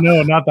 wrong show. Oh,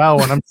 no, not that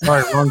one. I'm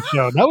sorry, wrong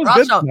show. That was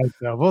good tonight,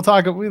 though. We'll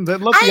talk. I didn't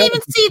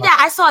even see that.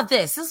 I saw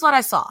this. This is what I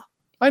saw.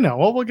 I know.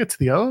 Well, we'll get to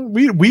the other.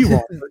 We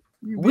won't.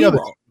 We won't.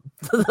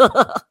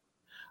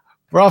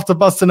 We're off to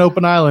Bustin'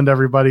 Open Island,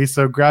 everybody.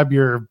 So grab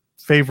your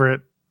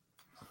favorite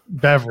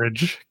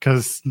beverage,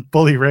 because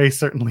Bully Ray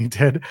certainly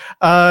did.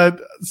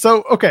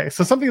 So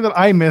something that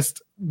I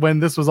missed when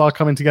this was all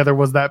coming together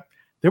was that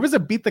there was a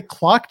Beat the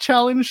Clock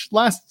challenge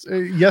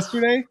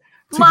yesterday.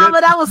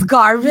 Mama, that was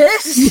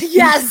garbage.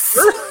 Yes.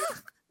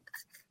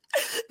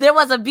 There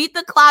was a Beat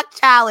the Clock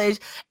challenge,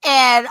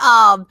 and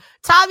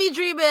Tommy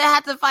Dreamer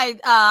had to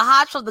fight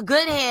Hodge from the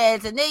Good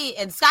Hands, and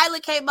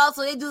Skylar came out,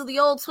 so they do the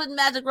old twin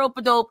magic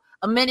rope-a-dope,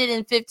 1 minute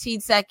and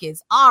 15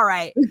 seconds. All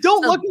right. They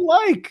don't look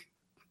alike.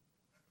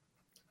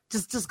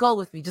 Just go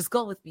with me. Just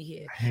go with me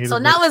here. So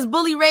now it's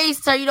Bully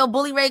Ray's turn. You know,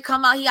 Bully Ray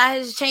come out. He got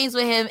his chains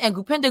with him, and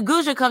Bhupinder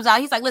Gujjar comes out.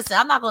 He's like, listen,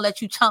 I'm not going to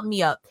let you chump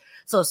me up.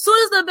 So as soon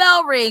as the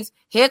bell rings,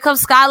 here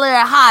comes Skylar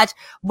and Hodge.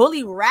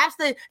 Bully raps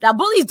it. Now,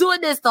 Bully's doing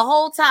this the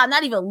whole time,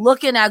 not even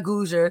looking at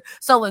Gujjar.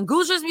 So when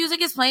Gujjar's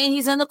music is playing,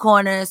 he's in the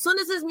corner. As soon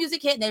as his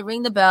music hit, they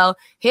ring the bell.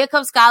 Here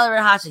comes Skylar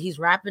and Hodge. He's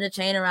wrapping a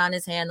chain around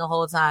his hand the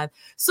whole time.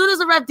 As soon as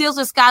the ref deals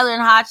with Skylar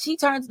and Hodge,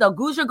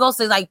 Gujjar goes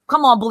to like,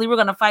 come on, Bully, we're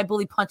going to fight.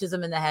 Bully punches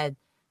him in the head,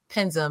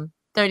 pins him.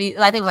 30,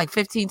 I think it was like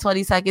 15,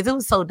 20 seconds. It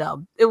was so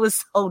dumb.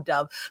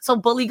 So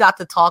Bully got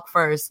to talk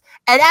first.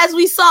 And as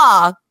we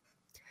saw,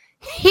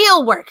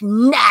 heel work,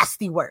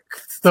 nasty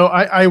work. So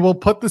I will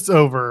put this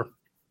over.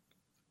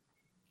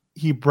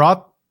 He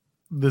brought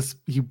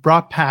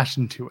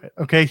passion to it.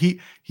 Okay. He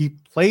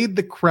played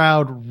the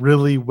crowd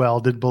really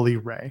well, did Bully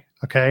Ray.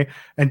 Okay.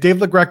 And Dave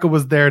LaGreca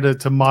was there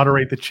to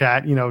moderate the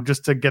chat,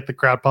 just to get the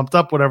crowd pumped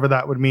up, whatever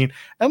that would mean.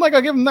 And like,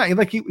 I'll give him that.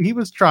 Like he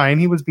was trying,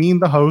 he was being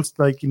the host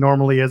like he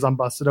normally is on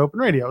Busted Open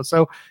Radio.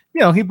 So,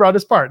 he brought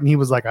his part, and he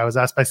was like, I was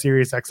asked by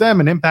Sirius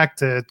XM and Impact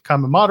to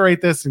come and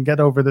moderate this and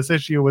get over this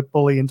issue with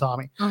Bully and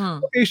Tommy.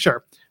 Mm-hmm. Okay,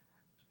 sure.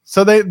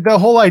 So the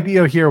whole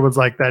idea here was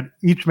like that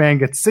each man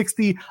gets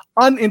 60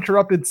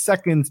 uninterrupted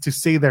seconds to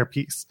say their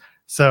piece.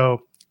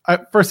 So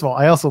first of all,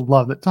 I also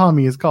love that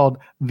Tommy is called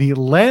the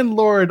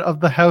landlord of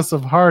the House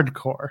of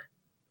Hardcore.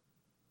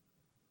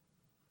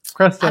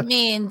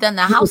 Cresta, then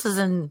the house is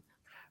in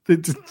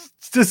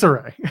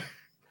disarray.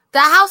 The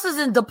house is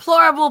in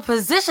deplorable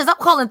positions. I'm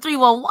calling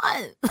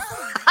 311.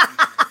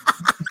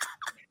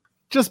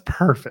 Just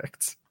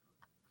perfect.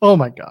 Oh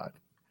my God.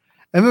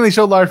 And then they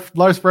showed Lars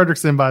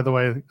Fredrickson, by the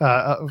way,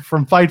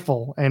 from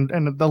Fightful and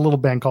the little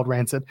band called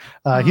Rancid.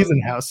 He's in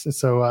the house,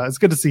 so it's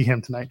good to see him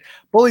tonight.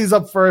 Bully's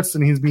up first,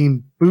 and he's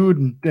being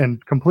booed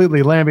and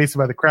completely lambasted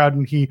by the crowd,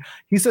 and he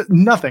said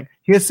nothing.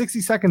 He has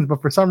 60 seconds,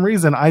 but for some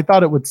reason, I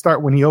thought it would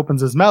start when he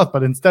opens his mouth,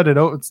 but instead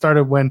it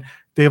started when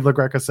Dave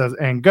LaGreca says,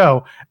 and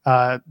go.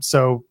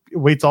 So it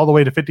waits all the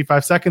way to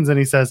 55 seconds, and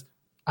he says,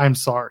 I'm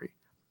sorry.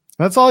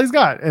 And that's all he's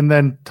got. And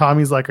then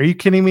Tommy's like, are you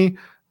kidding me?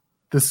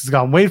 This has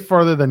gone way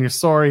further than you're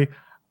sorry.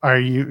 Are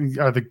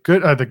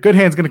the good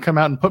hands going to come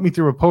out and put me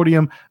through a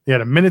podium? They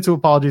had a minute to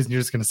apologize, and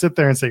you're just going to sit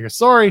there and say you're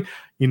sorry.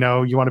 You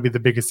want to be the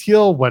biggest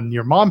heel. When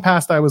your mom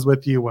passed, I was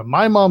with you. When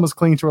my mom was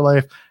clinging to her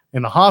life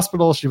in the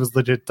hospital, she was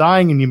legit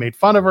dying, and you made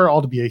fun of her,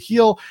 all to be a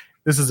heel.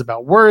 This is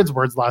about words.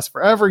 Words last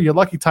forever. Your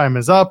lucky time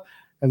is up,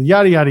 and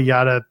yada yada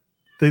yada.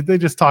 They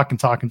just talk and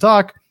talk and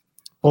talk.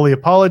 Bully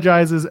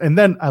apologizes, and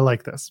then I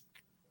like this.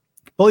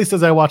 Bully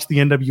says, I watched the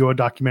NWO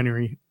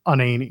documentary on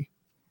A&E.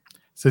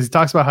 Says he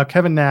talks about how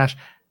Kevin Nash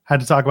had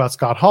to talk about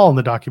Scott Hall in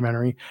the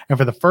documentary. And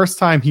for the first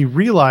time, he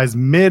realized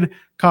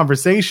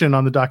mid-conversation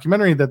on the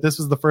documentary that this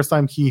was the first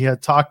time he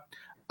had talked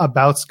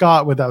about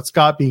Scott without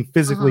Scott being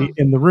physically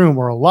in the room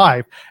or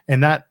alive.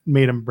 And that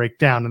made him break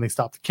down, and they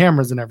stopped the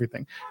cameras and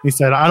everything. And he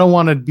said, I don't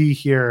want to be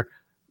here,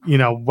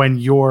 when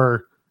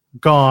you're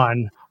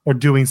gone or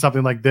doing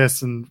something like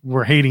this and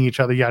we're hating each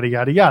other, yada,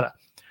 yada, yada.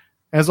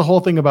 And there's a whole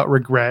thing about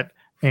regret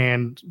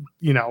and,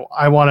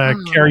 I want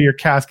to carry your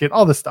casket,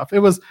 all this stuff. It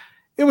was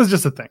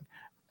just a thing.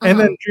 And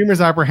then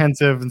Dreamer's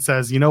apprehensive and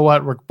says, you know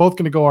what? We're both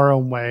going to go our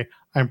own way.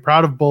 I'm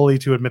proud of Bully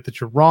to admit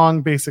that you're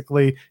wrong,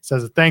 basically.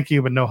 Says a thank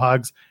you, but no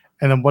hugs.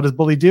 And then what does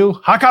Bully do?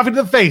 Hot coffee to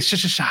the face.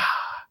 Sha-sha-sha.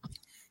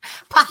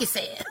 Pocky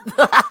said.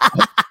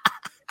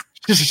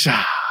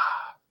 Sha-sha-sha.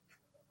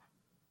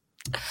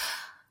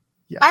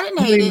 Yeah. I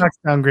didn't hate it. Knocks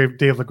down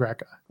Dave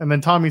LaGreca. And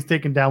then Tommy's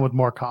taken down with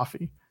more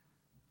coffee.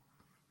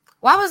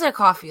 Why was there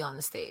coffee on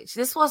the stage?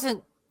 This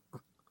wasn't...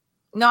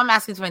 No, I'm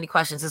asking too many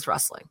questions. It's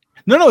wrestling.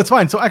 No, it's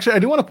fine. So actually, I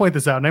do want to point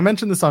this out, and I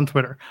mentioned this on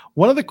Twitter.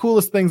 One of the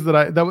coolest things that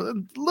was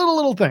a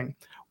little thing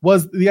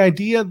was the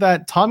idea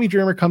that Tommy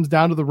Dreamer comes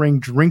down to the ring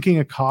drinking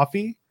a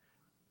coffee.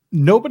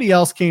 Nobody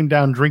else came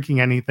down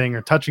drinking anything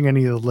or touching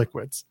any of the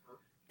liquids.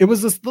 It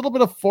was this little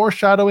bit of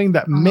foreshadowing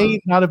that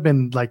may not have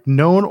been like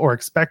known or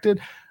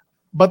expected,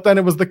 but then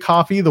it was the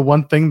coffee, the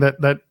one thing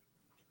that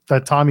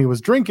Tommy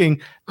was drinking,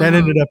 that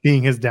ended up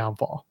being his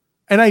downfall.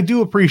 And I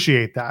do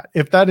appreciate that.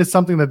 If that is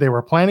something that they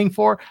were planning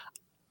for,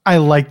 I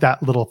like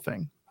that little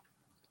thing.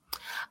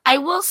 I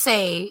will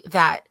say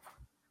that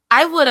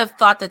I would have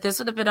thought that this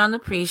would have been on the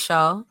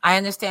pre-show. I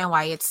understand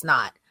why it's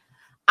not.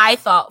 I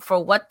thought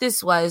for what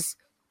this was,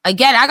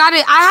 again,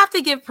 I have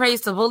to give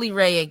praise to Bully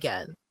Ray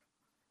again.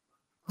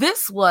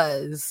 This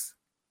was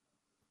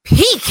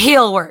peak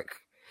heel work.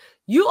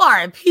 You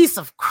are a piece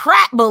of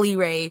crap, Bully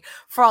Ray.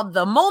 From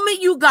the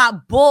moment you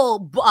got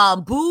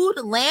booed,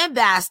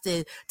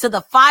 lambasted, to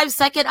the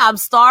 5-second I'm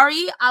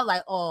sorry, I'm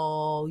like,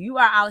 oh, you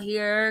are out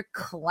here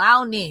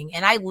clowning.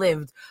 And I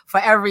lived for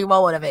every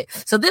moment of it.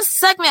 So this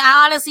segment,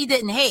 I honestly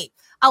didn't hate.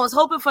 I was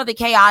hoping for the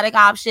chaotic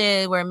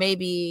option where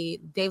maybe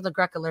Dave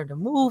LaGreca learned to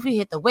move. He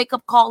hit the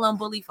wake-up call on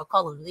Bully for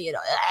calling,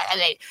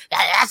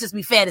 that's just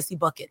me fantasy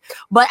bucket.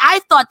 But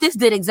I thought this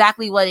did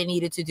exactly what it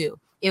needed to do.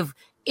 If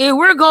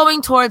we're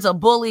going towards a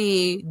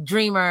Bully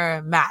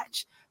Dreamer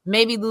match,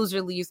 maybe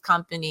loser leaves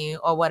company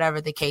or whatever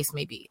the case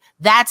may be.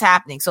 That's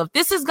happening. So if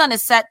this is going to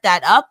set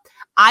that up,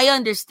 I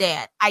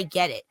understand. I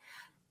get it.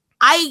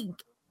 I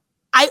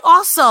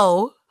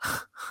also,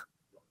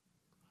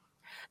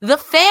 the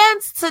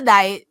fans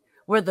tonight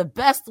were the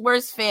best,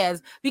 worst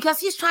fans because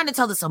he's trying to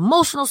tell this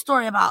emotional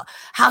story about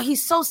how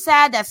he's so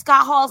sad that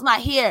Scott Hall's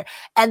not here.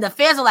 And the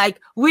fans are like,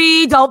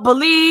 we don't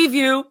believe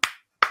you.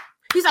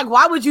 He's like,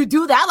 why would you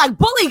do that? Like,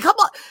 Bully, come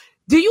on.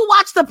 Do you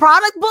watch the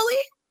product, Bully?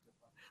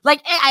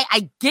 Like,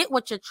 I get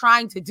what you're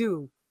trying to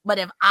do. But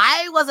if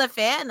I was a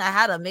fan that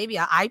had maybe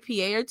an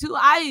IPA or two,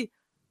 I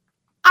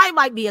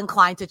might be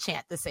inclined to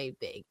chant the same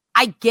thing.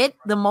 I get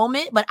the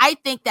moment, but I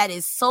think that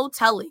is so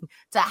telling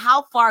to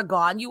how far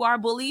gone you are,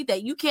 Bully,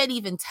 that you can't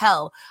even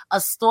tell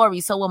a story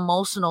so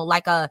emotional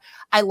like I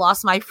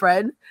lost my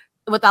friend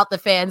without the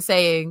fan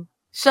saying,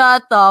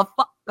 shut the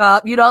fuck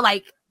up,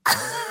 like...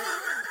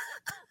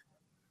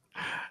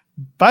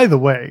 By the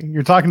way,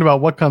 you're talking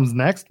about what comes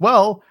next.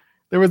 Well,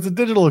 there was a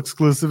digital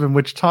exclusive in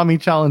which Tommy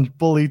challenged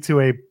Bully to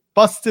a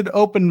busted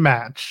open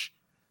match.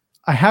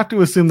 I have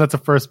to assume that's a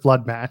first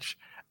blood match.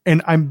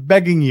 And I'm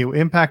begging you,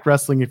 Impact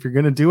Wrestling, if you're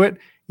going to do it,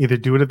 either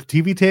do it at the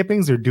TV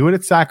tapings or do it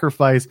at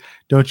Sacrifice.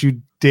 Don't you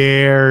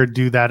dare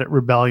do that at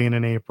Rebellion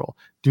in April.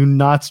 Do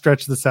not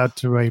stretch this out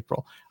to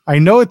April. I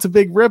know it's a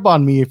big rib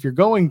on me if you're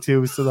going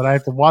to, so that I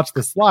have to watch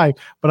this live,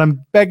 but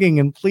I'm begging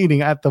and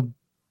pleading at the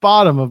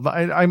bottom of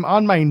I'm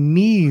on my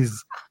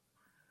knees.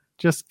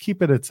 Just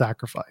keep it at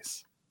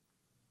Sacrifice.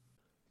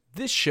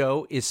 This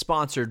show is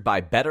sponsored by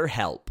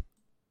BetterHelp.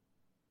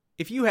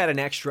 If you had an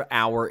extra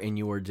hour in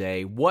your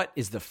day, what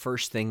is the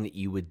first thing that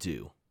you would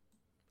do?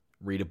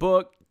 Read a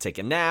book, take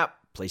a nap,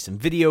 play some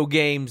video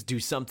games, do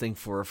something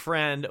for a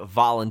friend,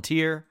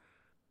 volunteer.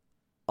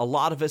 A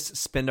lot of us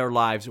spend our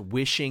lives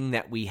wishing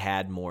that we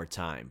had more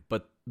time.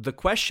 But the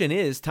question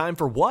is, time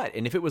for what?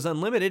 And if it was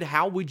unlimited,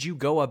 how would you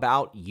go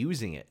about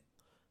using it?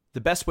 The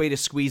best way to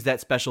squeeze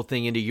that special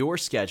thing into your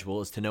schedule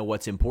is to know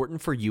what's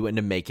important for you and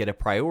to make it a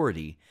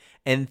priority.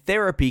 And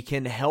therapy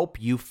can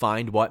help you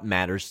find what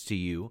matters to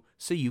you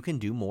so you can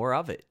do more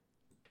of it.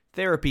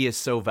 Therapy is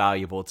so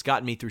valuable. It's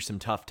gotten me through some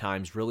tough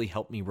times, really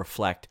helped me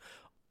reflect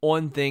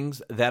on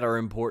things that are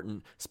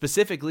important,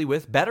 specifically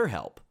with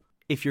BetterHelp.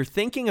 If you're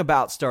thinking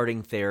about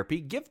starting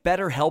therapy, give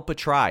BetterHelp a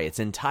try. It's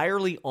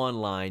entirely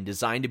online,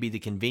 designed to be the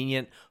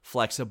convenient,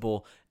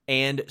 flexible,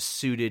 and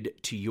suited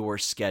to your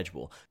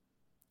schedule.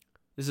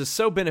 This is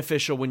so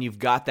beneficial when you've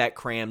got that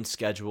crammed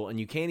schedule and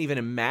you can't even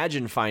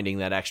imagine finding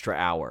that extra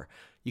hour.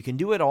 You can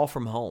do it all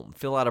from home.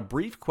 Fill out a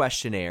brief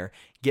questionnaire,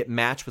 get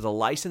matched with a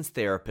licensed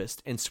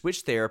therapist, and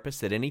switch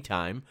therapists at any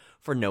time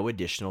for no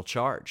additional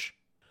charge.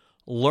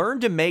 Learn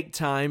to make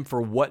time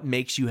for what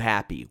makes you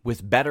happy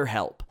with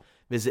BetterHelp.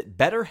 Visit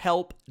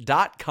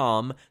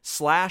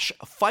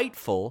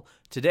BetterHelp.com/Fightful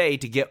today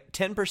to get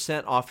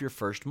 10% off your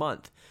first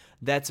month.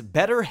 That's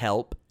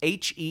BetterHelp,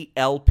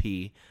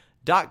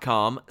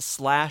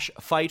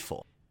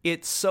 HELP.com/Fightful.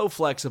 It's so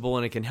flexible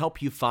and it can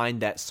help you find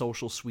that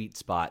social sweet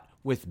spot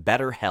with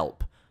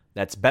BetterHelp.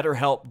 That's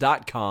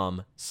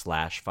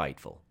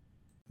BetterHelp.com/Fightful.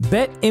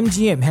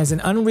 BetMGM has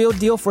an unreal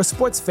deal for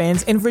sports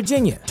fans in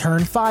Virginia.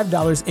 Turn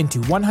 $5 into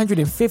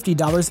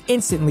 $150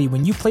 instantly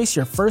when you place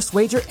your first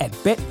wager at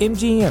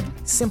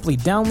BetMGM. Simply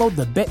download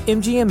the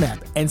BetMGM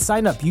app and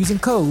sign up using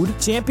code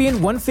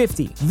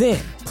Champion150. Then,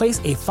 place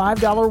a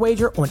 $5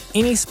 wager on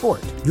any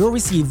sport. You'll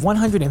receive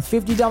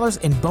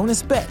 $150 in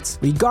bonus bets,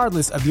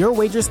 regardless of your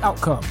wager's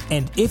outcome.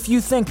 And if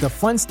you think the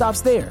fun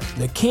stops there,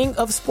 the King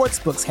of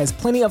Sportsbooks has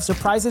plenty of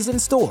surprises in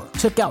store.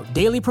 Check out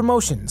daily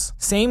promotions,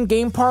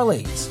 same-game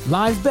parlays,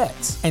 live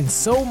bets, and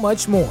so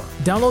much more.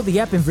 Download the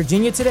app in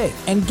Virginia today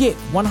and get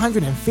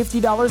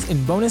 $150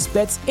 in bonus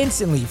bets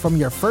instantly from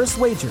your first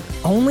wager.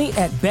 Only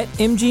at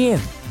BetMGM.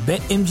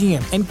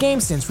 BetMGM and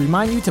GameSense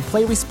remind you to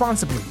play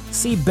responsibly.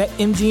 See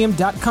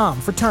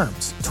BetMGM.com for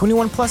terms.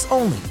 21 plus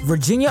only.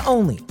 Virginia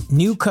only.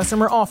 New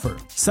customer offer.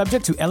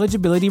 Subject to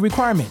eligibility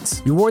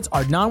requirements. Rewards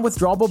are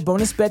non-withdrawable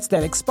bonus bets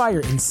that expire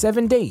in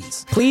 7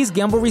 days. Please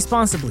gamble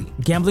responsibly.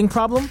 Gambling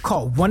problem?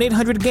 Call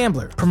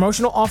 1-800-GAMBLER.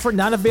 Promotional offer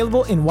not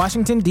available in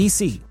Washington,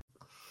 D.C.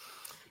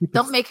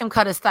 Don't make him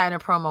cut a Steiner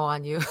promo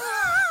on you.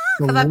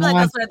 Because I feel like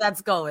that's where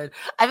that's going.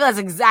 I feel that's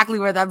exactly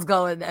where that's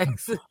going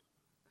next.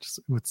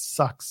 It would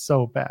suck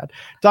so bad.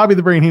 Dobby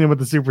the Brain Heenan with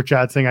the super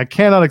chat saying, I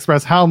cannot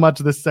express how much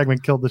this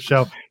segment killed the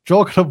show.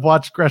 Joel could have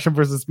watched Gresham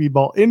versus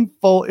Speedball in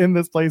full in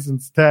this place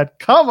instead.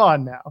 Come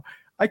on now.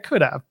 I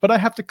could have, but I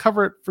have to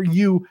cover it for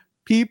you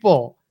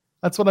people.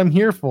 That's what I'm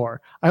here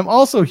for. I'm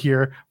also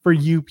here for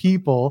you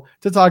people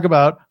to talk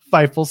about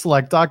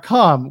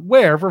FightfulSelect.com,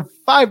 where for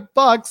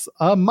 $5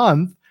 a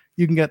month,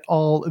 you can get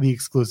all the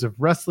exclusive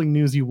wrestling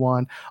news you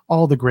want,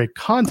 all the great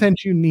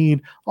content you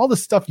need, all the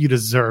stuff you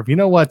deserve. You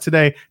know what?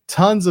 Today,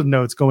 tons of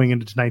notes going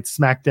into tonight's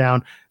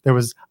SmackDown. There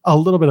was a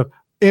little bit of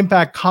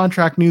Impact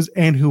contract news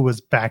and who was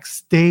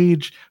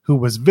backstage, who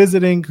was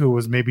visiting, who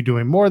was maybe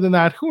doing more than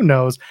that. Who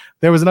knows?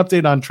 There was an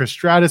update on Trish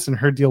Stratus and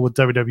her deal with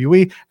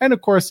WWE. And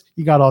of course,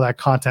 you got all that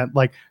content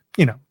like,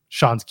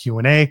 Sean's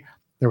Q&A.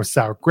 There was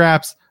Sour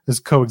Graps.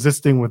 There's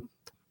Coexisting with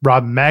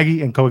Rob and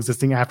Maggie and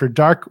Coexisting After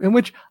Dark, in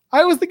which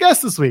I was the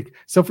guest this week.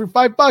 So for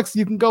 $5,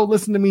 you can go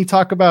listen to me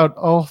talk about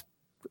a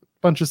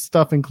bunch of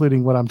stuff,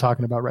 including what I'm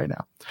talking about right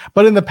now.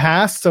 But in the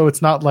past, so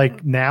it's not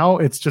like now,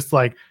 it's just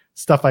like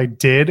stuff I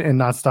did and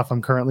not stuff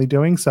I'm currently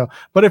doing. So,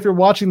 but if you're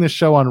watching this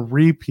show on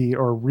repeat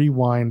or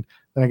rewind,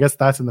 then I guess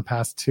that's in the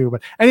past too.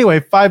 But anyway,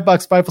 $5,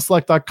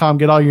 FightfulSelect.com,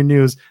 get all your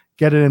news,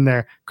 get it in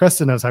there.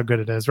 Krista knows how good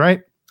it is,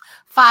 right?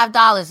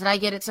 $5 and I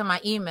get it to my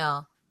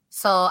email.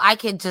 So I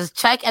can just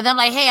check and then I'm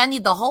like, hey, I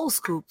need the whole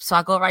scoop. So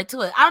I go right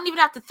to it. I don't even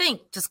have to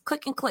think. Just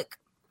click and click.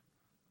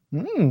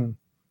 Who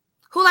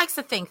likes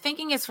to think?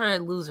 Thinking is for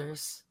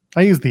losers.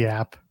 I use the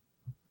app.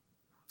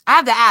 I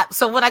have the app.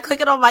 So when I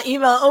click it on my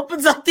email, it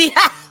opens up the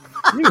app.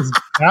 He was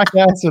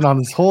jackassing on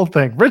this whole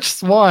thing. Rich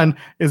Swann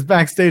is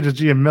backstage with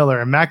Gia Miller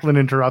and Macklin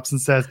interrupts and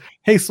says,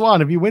 hey,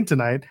 Swann, if you win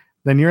tonight,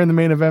 then you're in the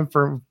main event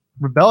for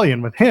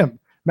Rebellion with him.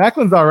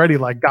 Macklin's already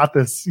got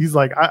this. He's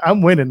like,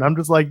 I'm winning. I'm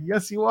just like,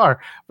 yes, you are.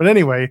 But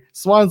anyway,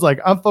 Swann's like,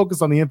 I'm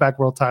focused on the Impact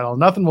World title.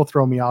 Nothing will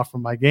throw me off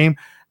from my game.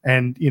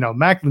 And,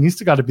 Macklin, he's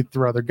still got to beat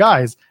through other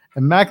guys.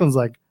 And Macklin's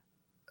like,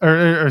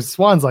 or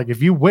Swann's like,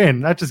 if you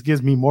win, that just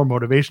gives me more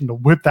motivation to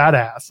whip that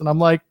ass. And I'm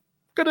like,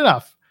 good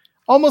enough.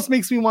 Almost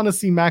makes me want to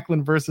see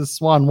Macklin versus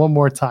Swann one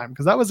more time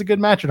because that was a good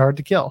match at Hard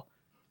to Kill.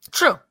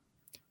 True.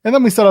 And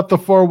then we set up the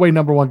 4-way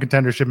number 1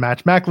 contendership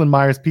match, Macklin,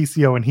 Myers,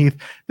 PCO, and Heath.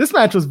 This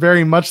match was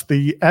very much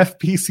the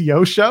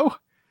FPCO show.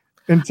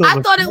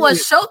 I thought it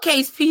was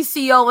Showcase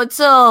PCO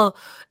until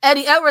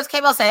Eddie Edwards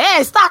came out and said,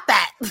 hey, stop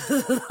that.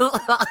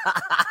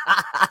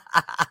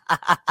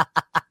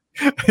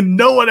 And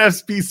no one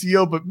has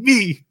PCO but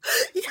me.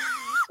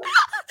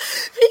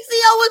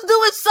 PCO was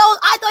doing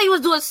I thought he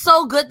was doing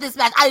so good this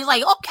match. I was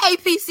like, okay,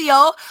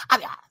 PCO. I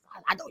mean,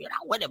 I know you're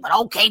not winning, but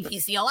okay,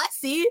 PCO, I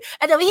see.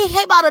 And then he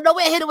came out of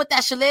nowhere, hit him with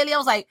that shillelagh. I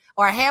was like,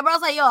 or a hammer. I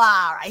was like, yo, all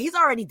right, he's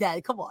already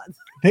dead. Come on.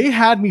 They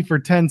had me for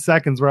 10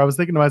 seconds where I was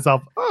thinking to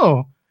myself,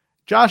 oh,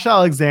 Josh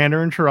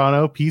Alexander in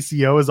Toronto,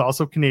 PCO is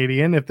also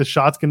Canadian. If the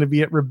shot's going to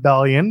be at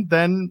Rebellion,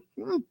 then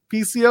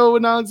PCO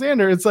and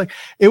Alexander, it's like,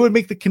 it would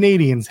make the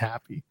Canadians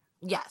happy.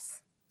 Yes.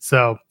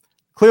 So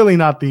clearly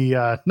not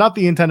the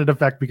intended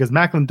effect because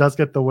Macklin does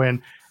get the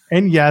win.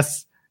 And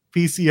yes,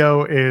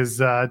 PCO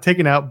is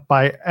taken out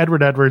by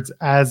Edward Edwards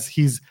as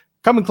he's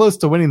coming close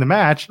to winning the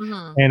match.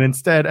 Mm-hmm. And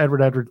instead,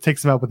 Edward Edwards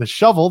takes him out with a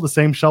shovel, the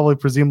same shovel he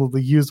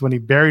presumably used when he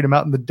buried him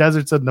out in the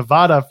deserts of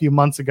Nevada a few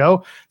months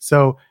ago.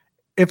 So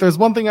if there's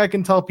one thing I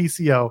can tell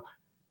PCO,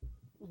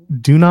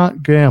 do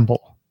not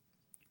gamble.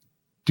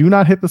 Do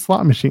not hit the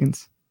slot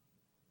machines.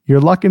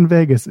 Your luck in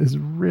Vegas is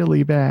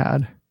really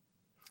bad.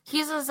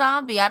 He's a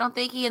zombie. I don't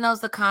think he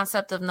knows the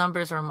concept of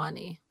numbers or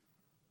money.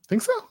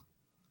 Think so?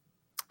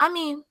 I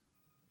mean,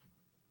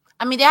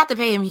 they have to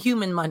pay him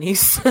human money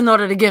in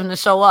order to get him to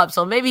show up.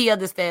 So maybe he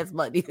understands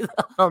money.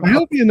 I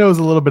hope he knows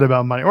a little bit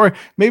about money. Or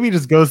maybe he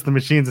just goes to the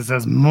machines and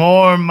says,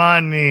 more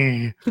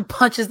money. He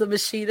punches the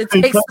machine and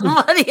takes the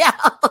money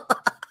out.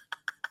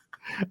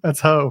 That's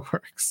how it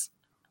works.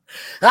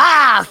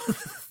 Ah!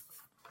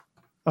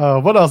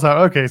 What else?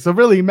 Okay, so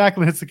really,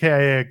 Macklin hits the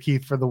KIA at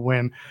Keith for the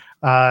win.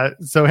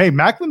 So hey,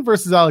 Macklin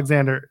versus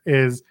Alexander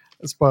is,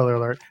 spoiler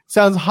alert,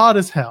 sounds hot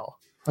as hell.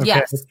 Okay?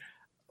 Yes.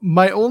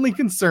 My only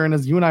concern,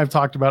 as you and I have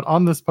talked about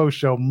on this post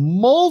show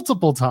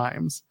multiple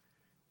times,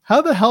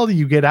 how the hell do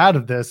you get out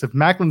of this if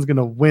Macklin's going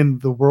to win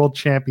the world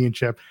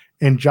championship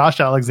in Josh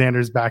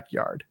Alexander's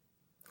backyard?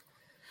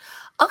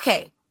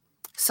 Okay,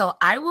 so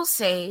I will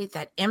say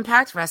that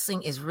Impact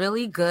Wrestling is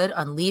really good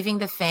on leaving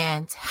the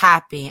fans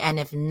happy, and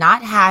if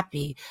not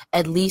happy,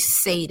 at least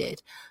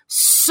sated.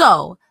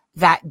 So,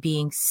 that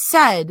being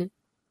said,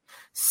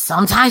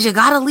 sometimes you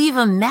gotta leave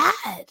them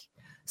mad.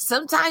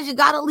 Sometimes you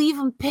gotta leave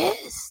them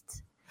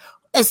pissed.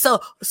 And so,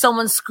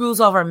 someone screws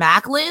over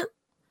Macklin,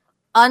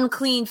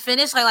 unclean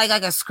finish,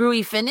 like a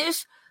screwy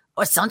finish,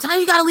 or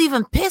sometimes you gotta leave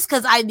them pissed,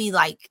 because I'd be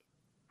like,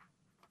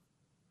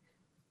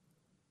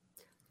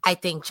 I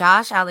think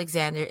Josh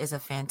Alexander is a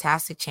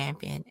fantastic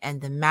champion,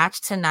 and the match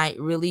tonight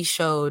really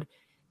showed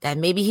that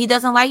maybe he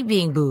doesn't like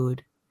being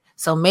booed.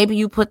 So maybe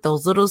you put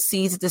those little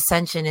seeds of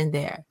dissension in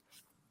there.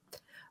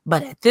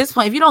 But at this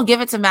point, if you don't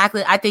give it to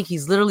Macklin, I think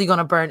he's literally going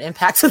to burn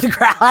Impact to the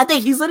ground. I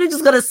think he's literally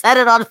just going to set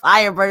it on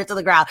fire, burn it to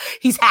the ground.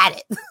 He's had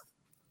it.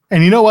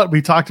 And you know what?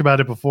 We talked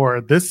about it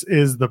before. This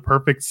is the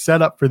perfect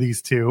setup for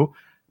these two,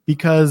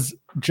 because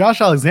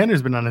Josh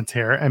Alexander's been on a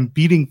tear and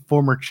beating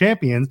former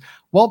champions.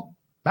 Well,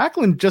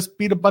 Macklin just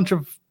beat a bunch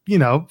of,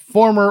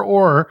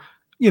 former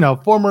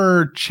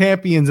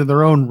champions in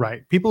their own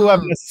right. People who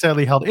haven't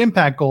necessarily held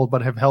Impact Gold,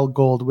 but have held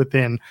gold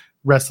within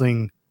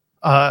wrestling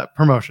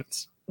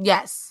promotions.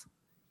 Yes.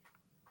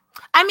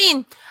 I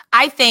mean,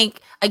 I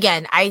think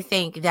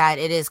that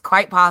it is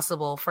quite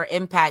possible for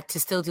Impact to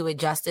still do it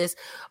justice.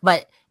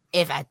 But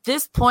if at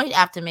this point,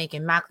 after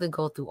making Macklin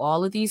go through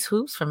all of these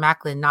hoops for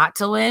Macklin not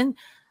to win,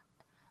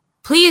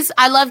 please,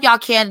 I love y'all,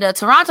 Canada.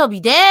 Toronto be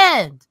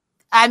damned.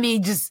 I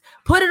mean, just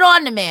put it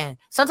on the man.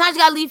 Sometimes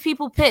you gotta leave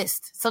people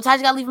pissed.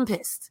 Sometimes you gotta leave them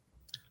pissed.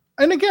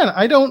 And again,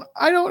 I don't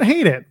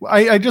hate it.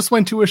 I just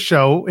went to a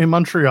show in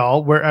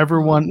Montreal where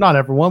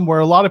where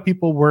a lot of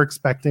people were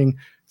expecting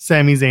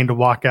Sami Zayn to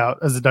walk out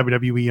as a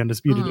WWE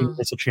Undisputed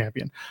Universal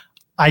Champion.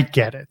 I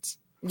get it.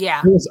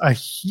 Yeah. There was a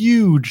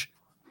huge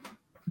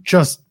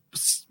just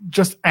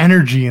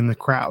energy in the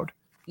crowd.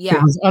 Yeah.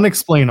 It was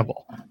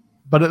unexplainable.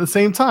 But at the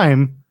same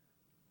time,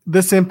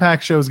 this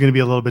Impact show is going to be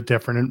a little bit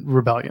different in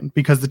Rebellion,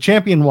 because the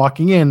champion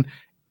walking in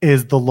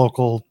is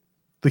the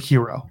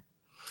hero.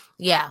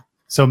 Yeah.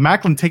 So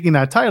Macklin taking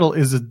that title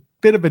is a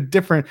bit of a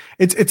different,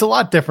 it's a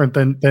lot different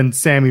than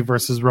Sami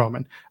versus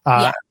Roman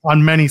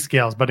on many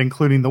scales, but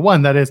including the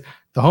one that is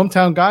the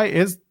hometown guy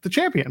is the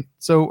champion.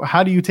 So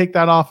how do you take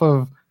that off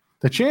of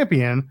the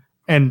champion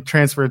and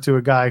transfer it to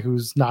a guy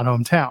who's not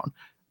hometown?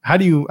 How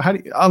do you,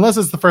 unless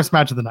it's the first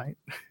match of the night.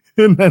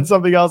 And then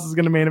something else is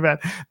going to main event.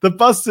 The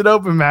Busted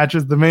Open match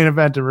is the main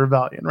event of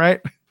Rebellion, right?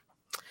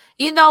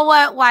 You know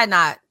what? Why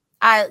not?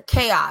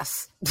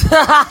 Chaos.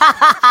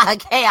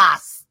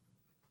 Chaos.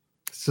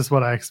 It's just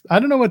what I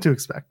don't know what to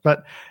expect.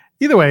 But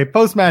either way,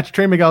 post-match,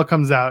 Trey Miguel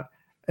comes out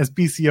as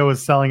PCO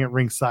is selling at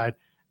ringside.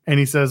 And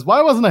he says,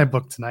 why wasn't I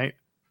booked tonight?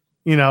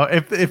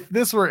 If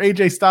this were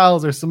AJ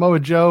Styles or Samoa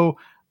Joe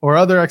or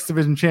other X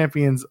Division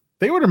champions,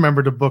 they would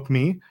remember to book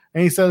me.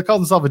 And he said he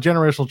calls himself a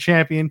generational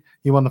champion.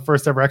 He won the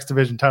first ever X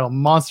Division title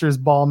Monsters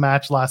Ball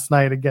match last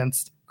night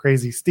against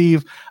Crazy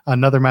Steve.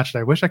 Another match that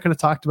I wish I could have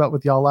talked about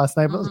with y'all last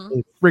night, but it was a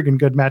really friggin'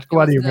 good match. Go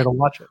out of your way to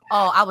watch it.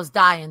 Oh, I was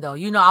dying though.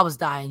 I was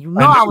dying.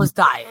 I was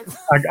dying.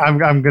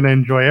 I'm going to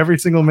enjoy every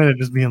single minute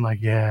just being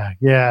like,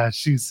 yeah,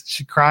 she's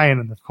crying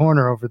in the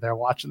corner over there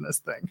watching this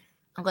thing.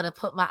 I'm going to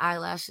put my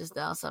eyelashes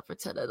down so I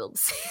pretend I don't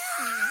see.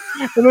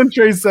 And then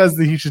Trey says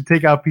that he should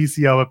take out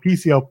PCO, but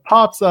PCO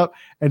pops up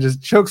and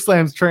just choke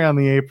slams Trey on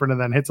the apron and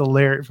then hits a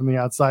lariat from the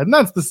outside. And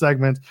that's the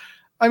segment.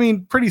 I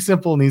mean, pretty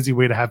simple and easy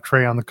way to have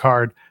Trey on the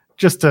card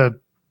just to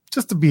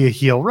be a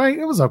heel, right?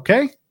 It was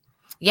okay.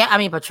 Yeah, I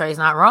mean, but Trey's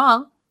not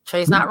wrong.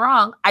 Not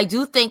wrong. I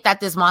do think that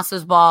this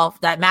Monsters Ball,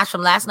 that match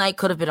from last night,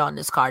 could have been on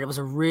this card. It was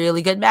a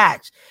really good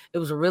match.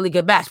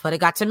 But it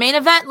got to main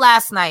event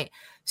last night.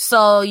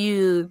 So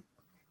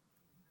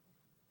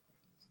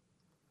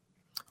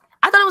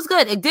I thought it was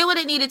good. It did what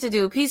it needed to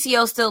do.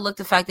 PCO still looked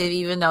effective,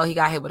 even though he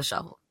got hit with a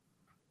shovel.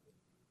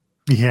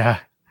 Yeah,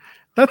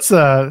 that's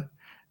the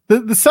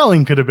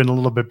selling could have been a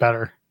little bit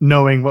better,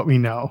 knowing what we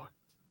know.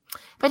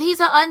 But he's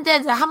an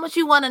undead. How much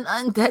you want an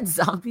undead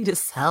zombie to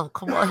sell?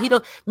 Come on, he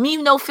don't. Me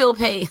no feel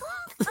pain.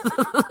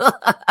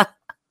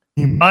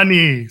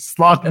 Money,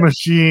 slot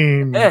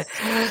machines.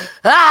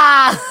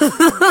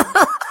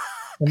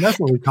 And that's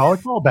what we call a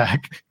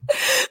callback.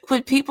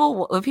 When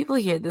people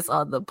hear this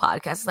on the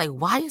podcast, it's like,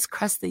 why is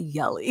Cresta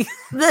yelling?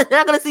 They're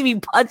not gonna see me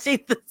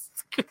punching the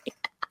screen.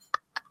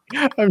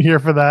 I'm here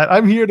for that.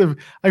 I'm here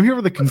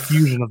for the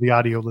confusion of the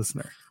audio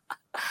listener.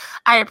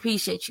 I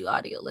appreciate you,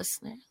 audio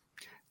listener.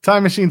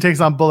 Time Machine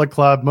takes on Bullet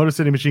Club, Motor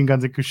City Machine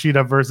Guns and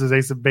Kushida versus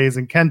Ace of Base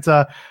and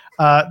Kenta.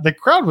 The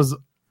crowd was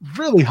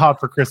really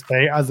hot for Chris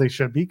Bay, as they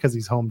should be, because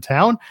he's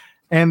hometown.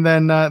 And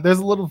then there's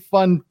a little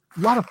fun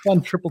lot of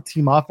fun triple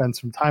team offense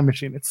from Time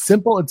Machine. It's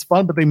simple, it's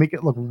fun, but they make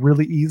it look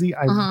really easy.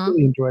 I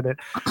really enjoyed it.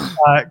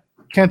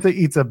 Kenta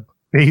eats a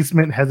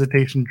basement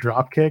hesitation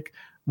drop kick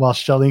while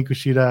Shelly and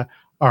Kushida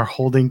are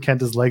holding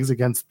Kenta's legs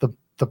against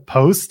the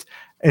post.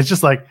 It's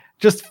just like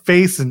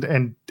face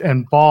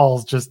and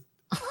balls just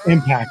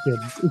impacted.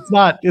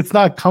 It's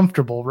not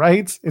comfortable,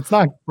 right? It's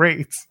not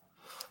great.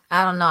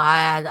 I don't know.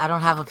 I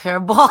don't have a pair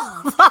of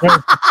balls.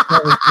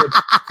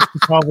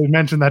 Probably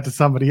mention that to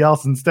somebody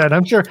else instead.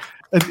 I'm sure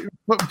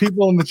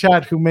people in the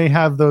chat who may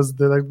have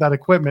that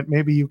equipment,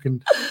 maybe you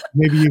can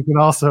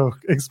also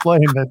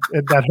explain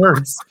that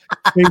hurts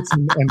face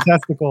and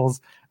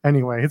testicles.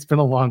 Anyway, it's been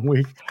a long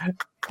week.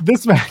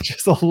 This match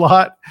is a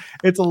lot.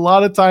 It's a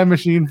lot of Time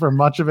Machine for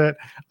much of it.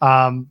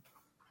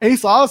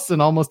 Ace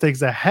Austin almost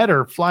takes a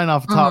header flying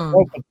off the top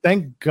rope, but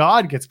thank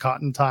God gets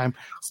caught in time.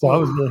 So I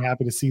was really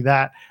happy to see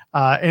that.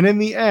 And in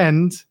the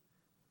end,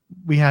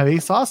 we have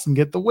Ace Austin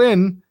get the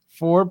win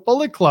for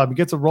Bullet Club. He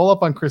gets a roll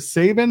up on Chris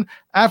Sabin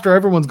after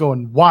everyone's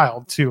going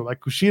wild too. Like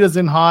Kushida's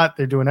in hot.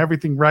 They're doing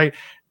everything right.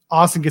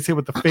 Austin gets hit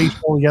with the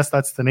facial. Yes,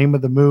 that's the name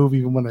of the move,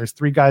 even when there's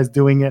 3 guys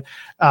doing it.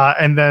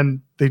 And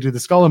then they do the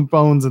skull and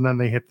bones, and then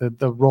they hit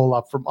the roll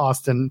up from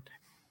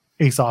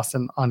Ace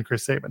Austin on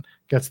Chris Sabin.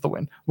 Gets the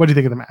win. What do you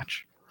think of the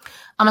match?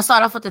 I'm going to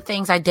start off with the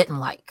things I didn't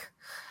like.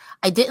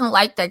 I didn't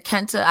like that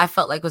Kenta, I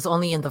felt like, was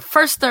only in the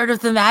first third of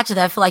the match, and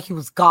I feel like he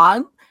was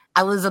gone.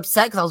 I was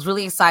upset because I was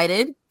really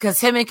excited because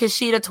him and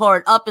Kushida tore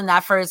it up in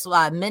that first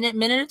minute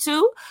or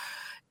two.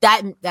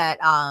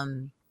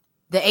 The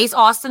Ace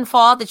Austin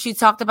fall that you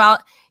talked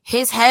about,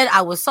 his head,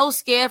 I was so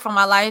scared for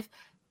my life.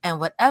 And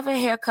whatever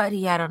haircut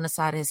he had on the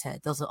side of his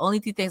head, those are the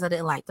only 2 things I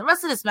didn't like. The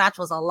rest of this match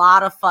was a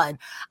lot of fun.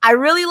 I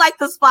really liked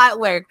the spot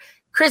where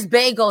Chris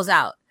Bay goes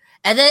out.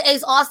 And then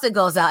Ace Austin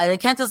goes out, and then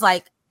Kenta's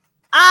like,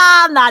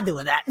 I'm not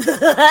doing that.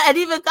 And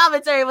even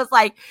commentary was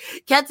like,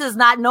 Kenta's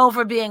not known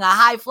for being a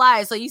high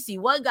flyer. So you see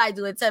one guy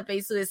doing Tepe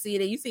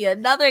Suicida, you see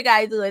another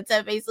guy doing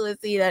Tepe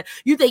Suicida.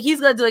 You think he's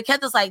going to do it.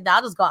 Kenta's like, nah,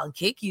 I'll just go out and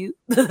kick you.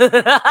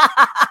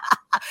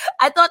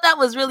 I thought that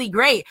was really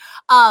great.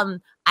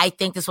 I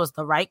think this was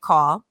the right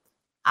call.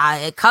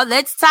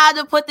 It's time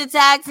to put the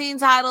tag team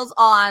titles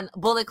on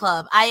Bullet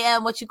Club. I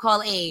am what you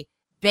call a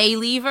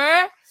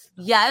Bay-lever.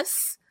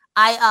 Yes.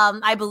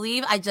 I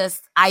believe I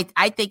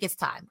think it's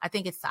time. I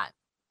think it's time.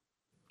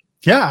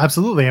 Yeah,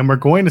 absolutely. And we're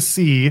going to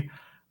see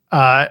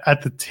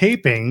at the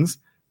tapings,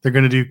 they're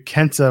going to do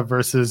Kenta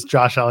versus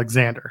Josh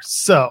Alexander.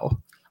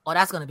 So,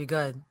 that's going to be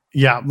good.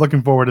 Yeah,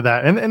 looking forward to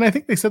that. And I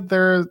think they said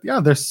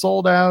they're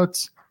sold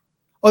out.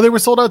 Oh, they were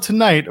sold out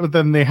tonight, but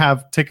then they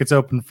have tickets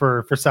open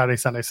for Saturday,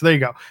 Sunday. So there you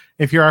go.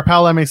 If you're our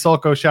pal M.A.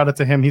 Solko, shout out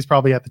to him. He's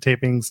probably at the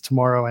tapings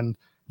tomorrow, and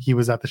he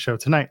was at the show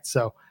tonight.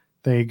 So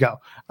there you go.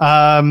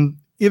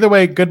 Either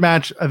way, good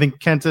match. I think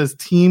Kenta's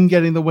team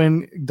getting the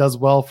win does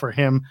well for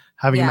him.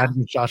 Having a match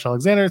with Josh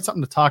Alexander, it's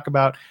something to talk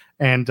about.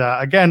 And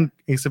again,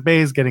 Ace of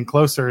Base getting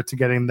closer to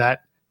getting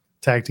that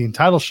tag team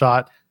title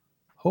shot,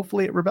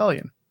 hopefully at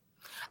Rebellion.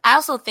 I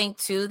also think,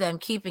 too, them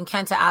keeping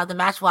Kenta out of the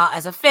match, while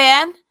as a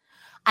fan,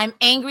 I'm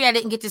angry I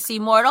didn't get to see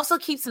more. It also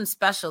keeps him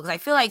special because I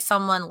feel like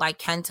someone like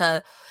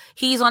Kenta,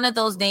 he's one of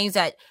those names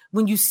that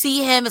when you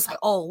see him, it's like,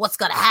 oh, what's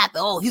going to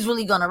happen? Oh, he's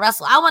really going to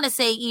wrestle. I want to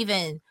say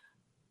even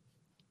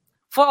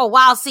for a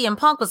while, CM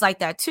Punk was like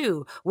that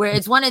too, where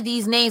it's one of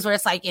these names where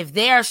it's like, if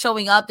they're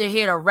showing up, they're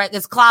here to wreck.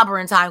 It's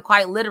clobbering time,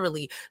 quite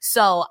literally.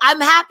 So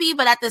I'm happy,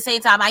 but at the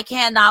same time, I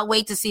cannot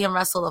wait to see him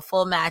wrestle a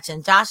full match.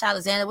 And Josh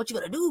Alexander, what you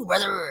gonna do,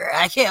 brother?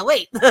 I can't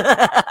wait.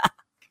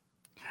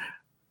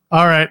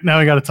 All right, now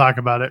we got to talk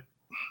about it.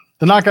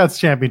 The Knockouts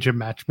Championship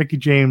match, Mickie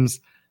James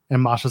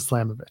and Masha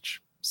Slamovich.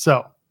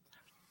 So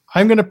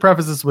I'm going to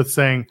preface this with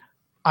saying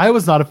I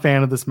was not a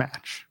fan of this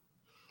match.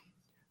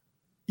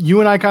 You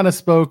and I kind of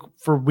spoke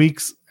for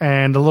weeks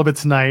and a little bit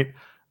tonight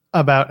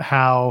about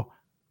how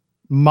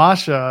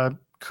Masha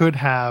could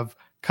have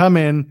come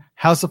in,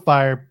 House of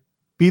Fire,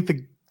 beat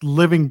the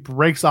living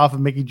breaks off of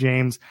Mickie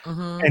James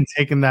and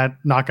taken that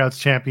Knockouts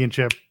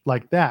Championship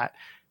like that.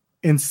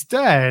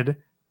 Instead,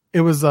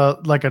 it was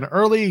like an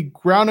early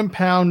ground and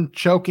pound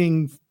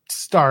choking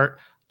start.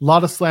 A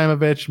lot of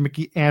Slamovich.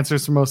 Mickie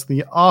answers for most of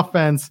the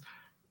offense.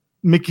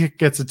 Mickie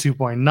gets a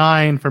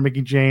 2.9 for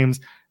Mickie James.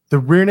 The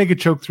rear naked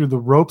choke through the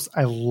ropes.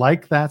 I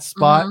like that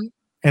spot.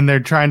 And they're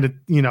trying to,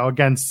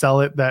 again, sell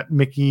it that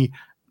Mickie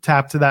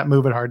tapped to that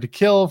move at Hard to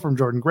Kill from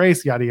Jordynne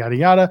Grace, yada, yada,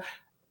 yada.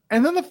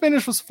 And then the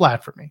finish was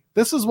flat for me.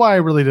 This is why I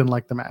really didn't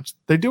like the match.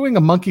 They're doing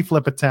a monkey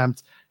flip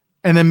attempt,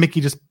 and then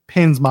Mickie just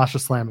pins Masha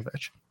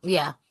Slamovich.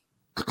 Yeah.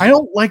 I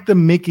don't like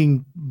them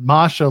making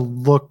Masha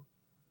look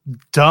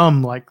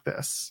dumb like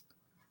this,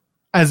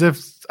 as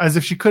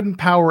if she couldn't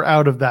power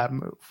out of that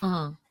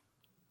move.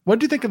 What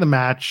do you think of the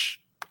match?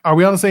 Are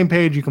we on the same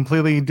page? You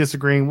completely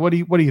disagreeing? What do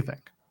you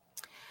think?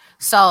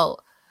 So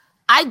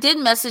I did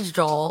message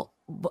Joel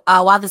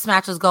while this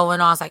match was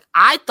going on. I was like,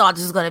 I thought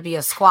this was going to be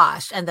a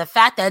squash, and the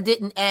fact that it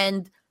didn't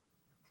end,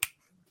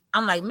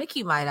 I'm like,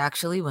 Mickie might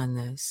actually win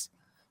this.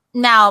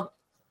 Now,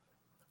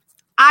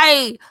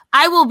 I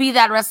will be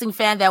that wrestling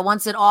fan that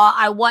wants it all.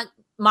 I want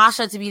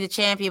Masha to be the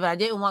champion, but I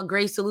didn't want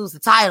Grace to lose the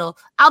title,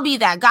 I'll be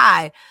that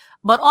guy.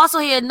 But also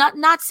here,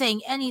 not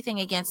saying anything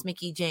against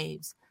Mickie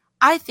James.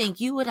 I think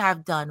you would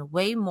have done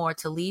way more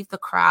to leave the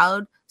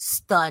crowd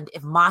stunned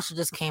if Masha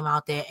just came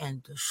out there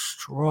and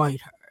destroyed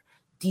her.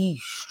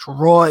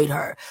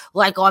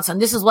 Like, awesome.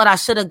 This is what I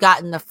should have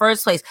gotten in the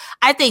first place.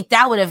 I think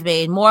that would have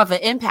made more of an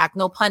impact,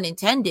 no pun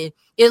intended.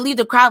 It'd leave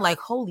the crowd like,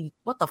 holy,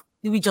 what the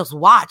did we just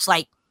watch?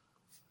 Like,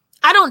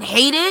 I don't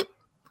hate it.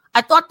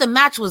 I thought the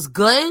match was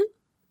good.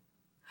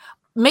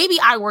 Maybe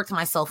I worked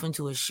myself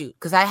into a shoot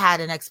because I had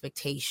an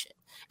expectation.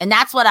 And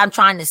that's what I'm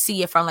trying to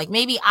see it from. Like,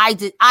 maybe I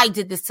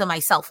did this to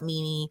myself,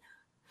 Mimi.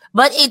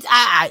 But it's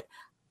I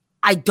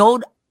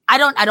don't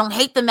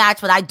hate the match,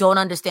 but I don't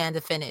understand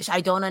the finish. I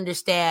don't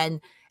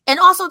understand. And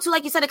also, too,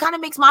 like you said, it kind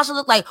of makes Masha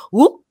look like,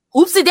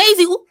 oopsie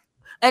daisy. Oop.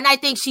 And I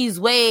think she's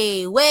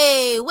way,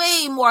 way,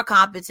 way more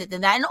competent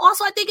than that. And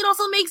also, I think it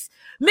also makes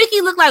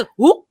Mickie look like,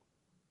 oh,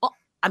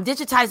 I'm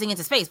digitizing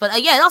into space.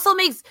 But yeah, it also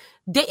makes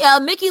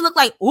Mickie look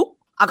like,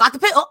 I got the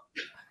pin.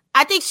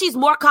 I think she's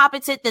more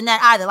competent than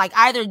that either. Like,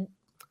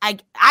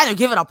 either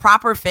give it a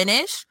proper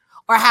finish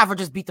or have her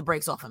just beat the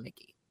brakes off of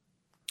Mickie.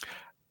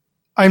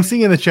 I'm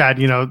seeing in the chat,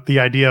 the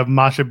idea of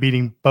Masha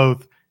beating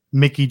both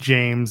Mickie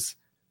James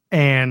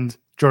and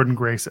Jordynne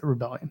Grace at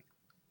Rebellion.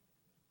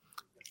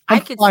 I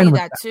could see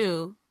that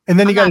too. And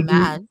then you got to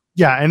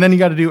do, and then you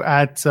got to do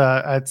at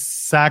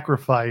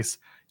Sacrifice,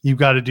 you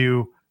got to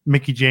do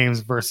Mickie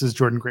James versus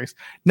Jordynne Grace.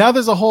 Now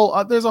there's a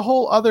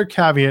whole other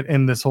caveat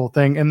in this whole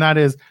thing, and that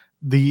is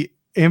the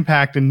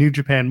Impact and New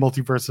Japan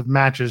Multiverse of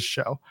Matches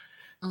show.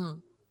 Mm-hmm.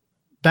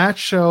 That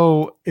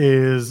show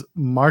is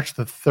March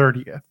the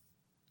 30th.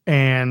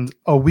 And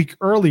a week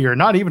earlier,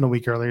 not even a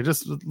week earlier,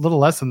 just a little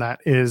less than that,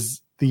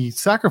 is the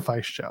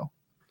Sacrifice show.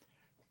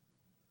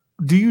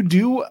 Do you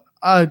do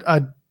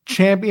a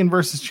champion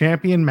versus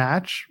champion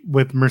match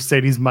with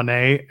Mercedes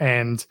Moné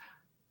and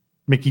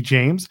Mickie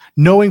James,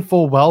 knowing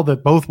full well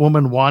that both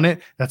women want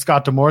it, that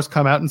Scott D'Amore's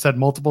come out and said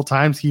multiple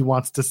times he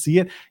wants to see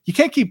it? You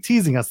can't keep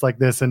teasing us like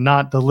this and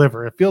not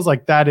deliver. It feels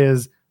like that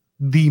is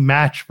the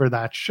match for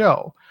that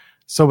show.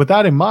 So with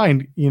that in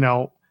mind,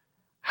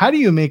 how do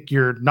you make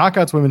your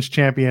Knockouts Women's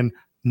Champion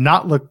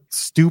not look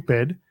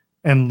stupid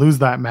and lose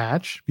that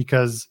match?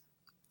 Because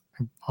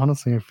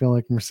honestly, I feel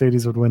like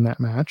Mercedes would win that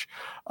match.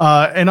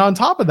 And on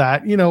top of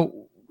that,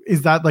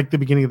 is that like the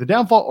beginning of the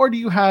downfall? Or do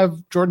you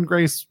have Jordynne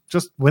Grace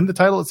just win the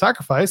title at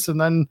Sacrifice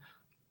and then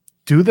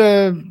do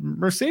the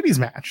Mercedes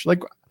match?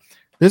 Like,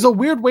 there's a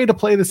weird way to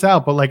play this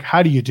out, but like,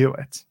 how do you do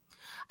it?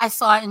 I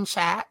saw in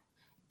chat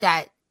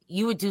that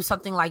you would do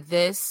something like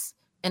this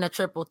in a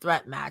triple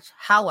threat match.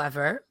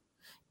 However,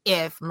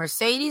 if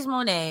Mercedes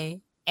Moné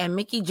and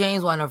Mickie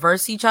James want to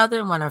verse each other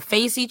and want to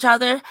face each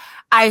other,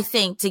 I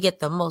think to get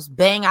the most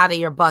bang out of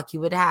your buck, you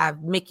would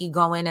have Mickie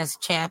go in as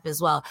champ as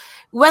well.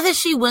 Whether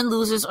she win,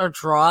 loses, or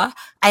draw,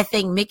 I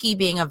think Mickie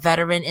being a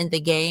veteran in the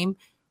game,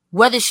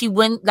 whether she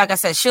win, like I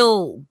said,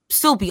 she'll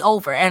still be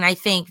over. And I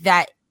think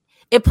that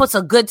it puts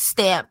a good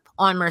stamp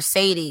on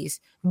Mercedes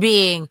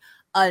being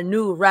a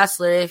new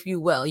wrestler, if you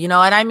will. You know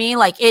what I mean?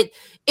 Like it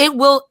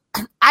will.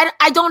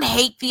 I don't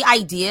hate the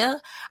idea.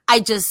 I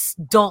just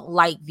don't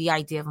like the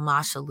idea of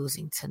Masha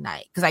losing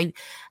tonight. Because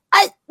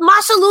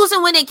Masha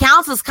losing when it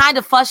counts is kind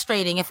of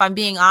frustrating, if I'm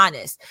being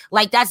honest.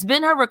 Like, that's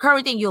been her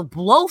recurring thing. You'll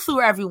blow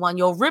through everyone.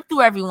 You'll rip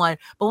through everyone.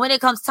 But when it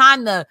comes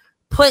time to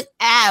put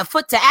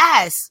foot to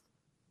ass,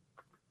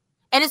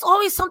 and it's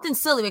always something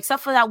silly,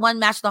 except for that one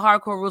match, the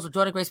Hardcore Rules, where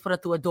Jordynne Grace put her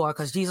through a door,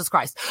 because Jesus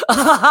Christ.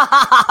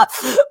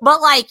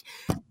 But, like,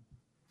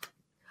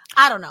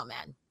 I don't know,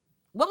 man.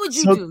 What would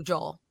you do,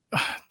 Joel?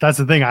 That's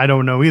the thing. I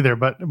don't know either,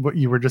 but what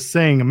you were just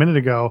saying a minute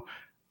ago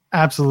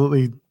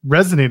absolutely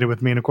resonated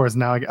with me. And of course,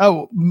 now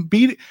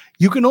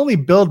you can only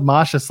build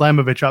Masha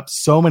Slamovich up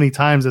so many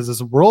times as this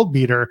world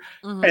beater,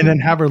 and then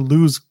have her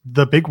lose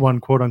the big one,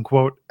 quote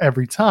unquote,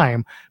 every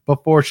time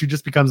before she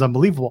just becomes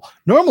unbelievable.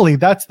 Normally,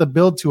 that's the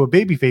build to a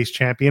babyface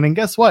champion. And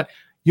guess what?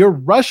 Your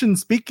Russian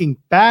speaking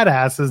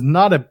badass is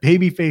not a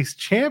babyface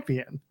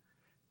champion.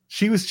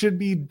 She should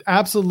be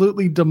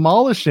absolutely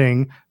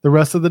demolishing the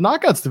rest of the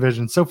Knockouts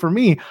division. So for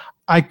me,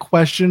 I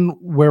question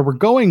where we're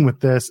going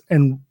with this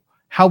and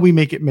how we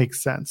make it make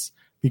sense.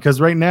 Because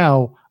right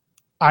now,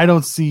 I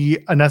don't see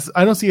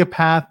a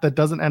path that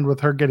doesn't end with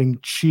her getting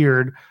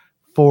cheered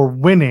for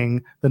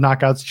winning the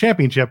Knockouts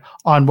championship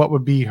on what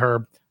would be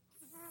her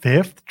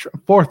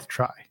fourth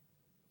try.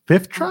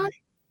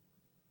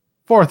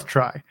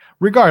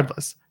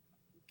 Regardless.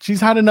 She's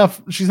had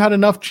enough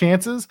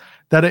chances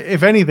that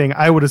if anything,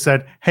 I would have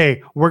said,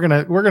 "Hey, we're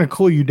gonna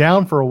cool you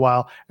down for a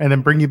while and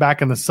then bring you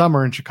back in the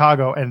summer in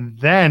Chicago, and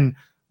then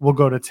we'll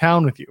go to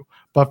town with you."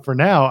 But for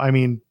now, I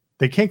mean,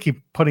 they can't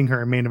keep putting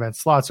her in main event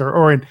slots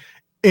or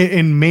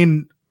in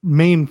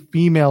main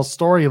female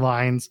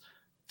storylines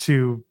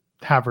to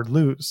have her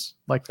lose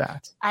like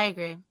that. I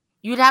agree.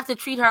 You'd have to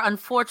treat her,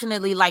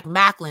 unfortunately, like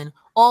Macklin.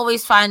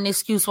 Always find an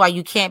excuse why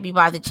you can't be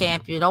by the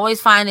champion.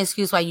 Always find an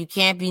excuse why you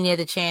can't be near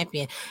the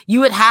champion. You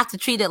would have to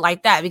treat it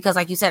like that because,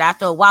 like you said,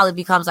 after a while, it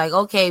becomes like,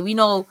 okay, we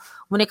know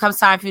when it comes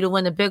time for you to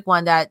win the big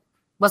one that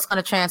what's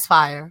going to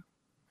transpire.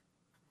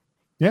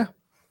 Yeah.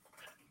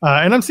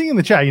 And I'm seeing in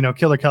the chat,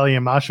 Killer Kelly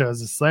and Masha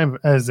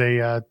as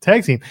a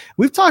tag team.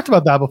 We've talked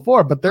about that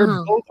before, but they're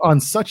both on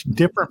such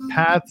different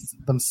paths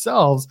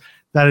themselves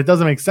that it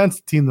doesn't make sense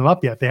to team them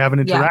up yet. They haven't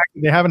interacted.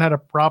 Yeah. They haven't had a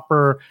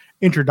proper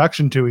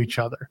introduction to each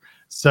other.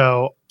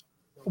 So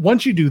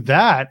once you do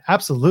that,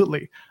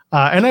 absolutely.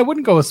 And I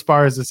wouldn't go as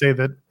far as to say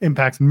that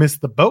Impact's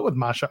missed the boat with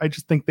Masha. I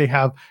just think they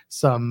have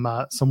some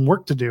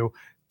work to do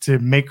to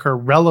make her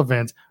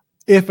relevant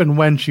if and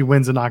when she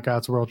wins a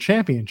Knockouts World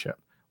Championship.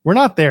 We're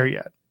not there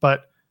yet,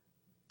 but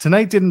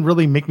tonight didn't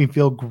really make me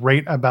feel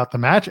great about the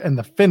match, and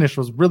the finish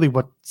was really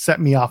what set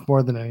me off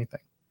more than anything.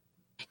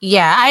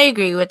 Yeah, I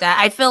agree with that.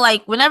 I feel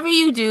like whenever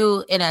you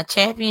do in a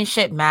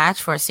championship match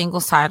for a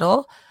singles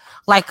title,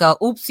 like a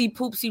oopsie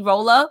poopsie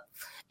roll up,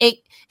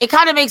 it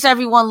kind of makes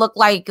everyone look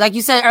like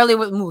you said earlier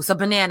with Moose, a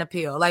banana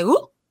peel. Like,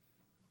 ooh.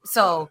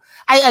 So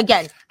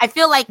I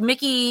feel like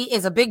Mickie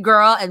is a big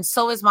girl, and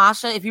so is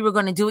Masha. If you were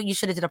going to do it, you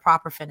should have did a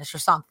proper finish or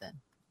something.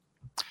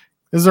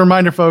 This is a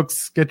reminder,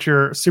 folks, get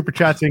your super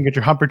chats in, get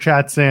your Humper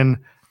chats in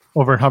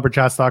over at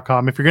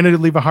humperchats.com. If you're going to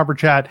leave a Humper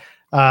chat,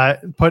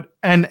 put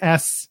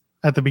NS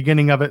at the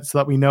beginning of it so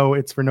that we know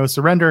it's for No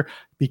Surrender,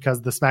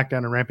 because the SmackDown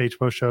and Rampage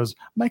post shows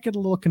might get a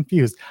little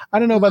confused. I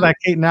don't know about that,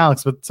 Kate and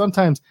Alex, but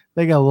sometimes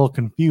they get a little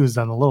confused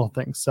on the little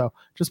things. So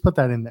just put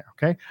that in there,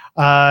 okay?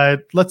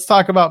 Let's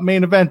talk about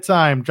main event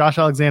time. Josh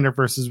Alexander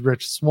versus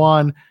Rich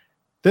Swann.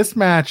 This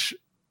match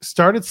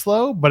started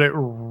slow, but it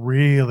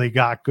really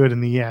got good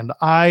in the end.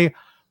 I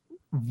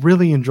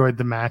really enjoyed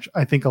the match.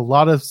 I think a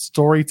lot of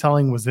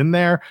storytelling was in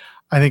there.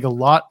 I think a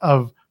lot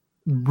of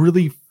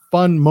really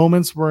fun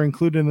moments were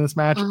included in this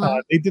match.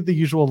 They did the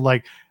usual,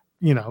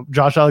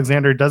 Josh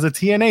Alexander does a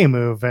TNA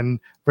move and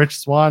Rich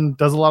Swann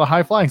does a lot of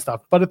high flying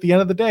stuff. But at the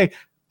end of the day,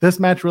 this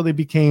match really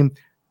became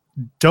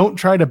don't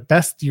try to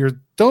best your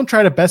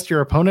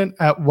opponent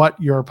at what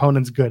your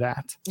opponent's good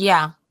at.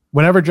 Yeah.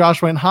 Whenever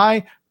Josh went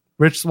high,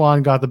 Rich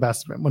Swann got the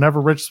best of it.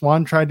 Whenever Rich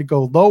Swann tried to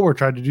go low or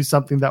tried to do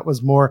something that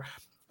was more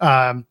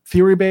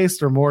theory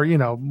based or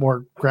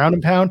more ground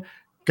and pound,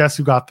 guess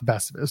who got the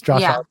best of it? It's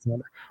Josh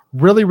Alexander.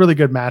 Really, really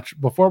good match.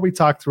 Before we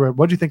talk through it,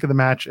 what do you think of the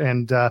match?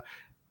 And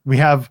we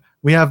have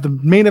the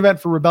main event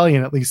for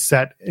Rebellion at least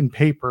set in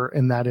paper,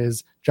 and that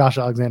is Josh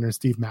Alexander and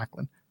Steve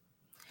Maclin.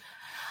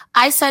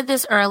 I said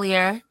this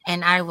earlier,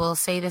 and I will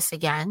say this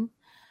again.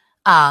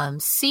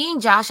 Seeing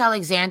Josh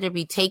Alexander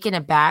be taken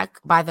aback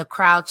by the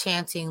crowd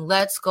chanting,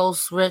 "Let's go,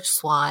 Rich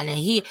Swann,"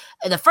 and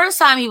the first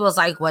time he was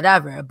like,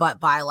 whatever,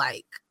 but by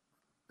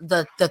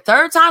the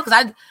third time,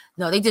 because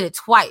they did it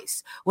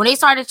twice. When they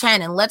started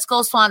chanting, "Let's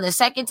go, Swann," the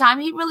second time,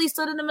 he really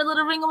stood in the middle of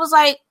the ring and was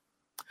like,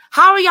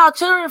 how are y'all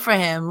cheering for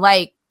him?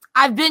 Like,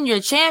 I've been your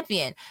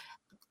champion.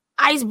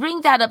 I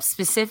bring that up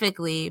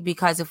specifically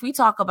because if we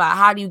talk about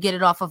how do you get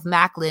it off of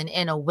Maclin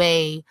in a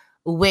way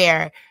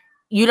where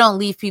you don't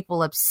leave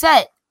people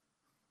upset,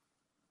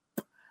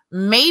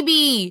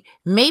 maybe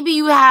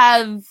you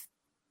have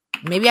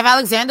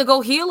Alexander go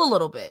heel a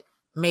little bit.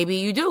 Maybe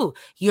you do.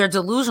 You're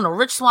delusional.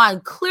 Rich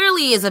Swann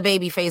clearly is a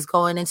babyface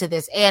going into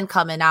this and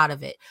coming out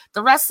of it.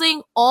 The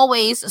wrestling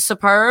always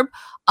superb.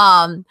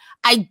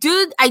 I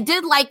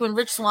did like when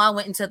Rich Swann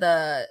went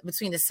into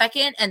between the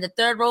second and the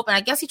third rope, and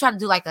I guess he tried to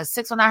do like a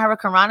 619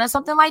 Hurricane Rana or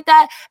something like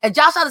that. And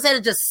Josh Alexander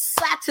just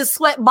slapped his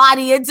sweat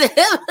body into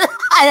him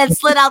and then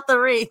slid out the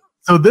ring.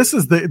 So this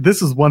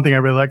is one thing I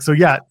really like. So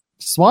yeah,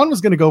 Swann was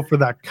going to go for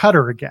that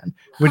cutter again,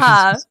 which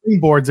is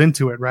springboards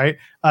into it, right?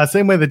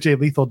 Same way that Jay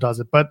Lethal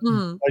does it. But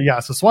yeah,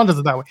 so Swann does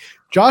it that way.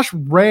 Josh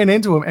ran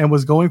into him and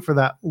was going for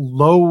that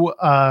low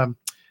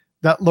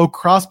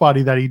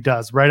crossbody that he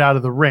does right out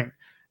of the ring.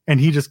 And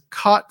he just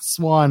caught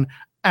Swann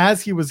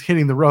as he was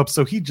hitting the rope.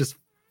 So he just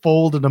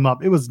folded him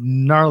up. It was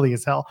gnarly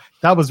as hell.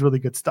 That was really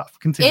good stuff.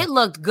 Continue. It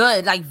looked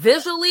good, like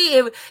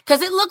visually,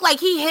 because it looked like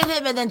he hit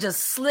him and then just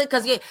slid.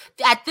 Because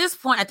at this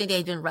point, I think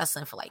they'd been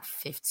wrestling for like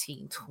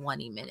 15,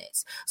 20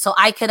 minutes. So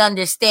I could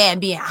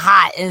understand being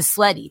hot and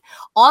sweaty.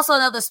 Also,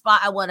 another spot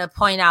I want to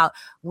point out,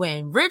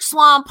 when Rich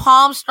Swann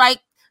palm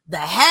strike the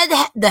head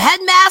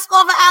mask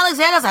off of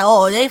Alexander, I was like,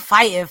 oh, they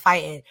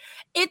fighting.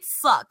 It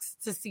sucks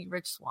to see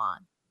Rich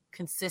Swann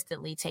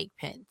consistently take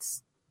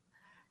pins.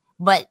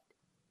 But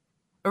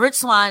Rich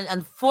Swann,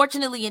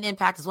 unfortunately, in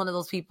Impact, is one of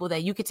those people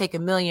that you could take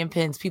 1,000,000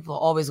 pins. People are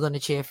always going to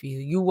cheer for you.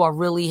 You are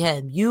really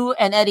him. You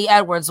and Eddie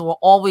Edwards will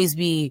always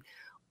be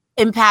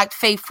Impact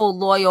faithful,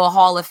 loyal,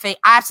 Hall of Fame.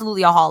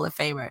 Absolutely a Hall of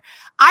Famer.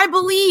 I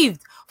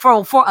believed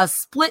for a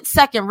split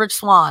second Rich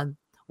Swann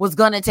was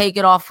going to take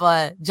it off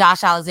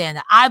Josh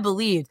Alexander. I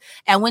believed.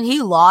 And when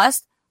he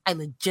lost, I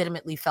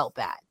legitimately felt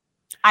bad.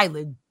 I'm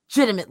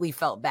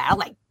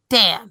like,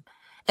 damn.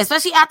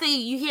 Especially after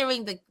you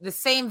hearing the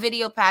same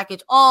video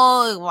package.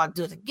 Oh, you want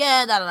to do it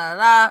again. Da, da,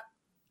 da, da.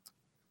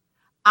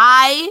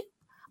 I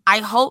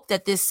hope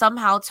that this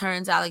somehow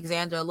turns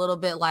Alexander a little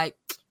bit like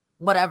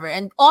whatever.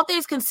 And all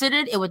things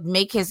considered, it would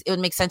make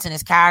sense in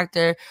his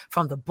character,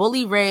 from the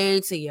bully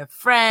raid to your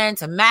friend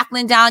to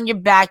Maclin down your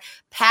back,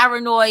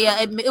 paranoia.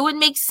 It would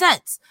make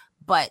sense.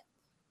 But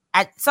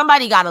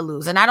somebody got to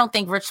lose. And I don't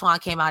think Rich Swann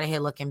came out of here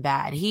looking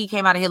bad. He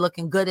came out of here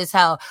looking good as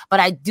hell. But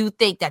I do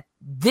think that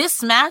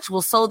this match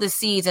will sow the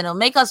seeds and it'll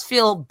make us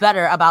feel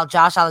better about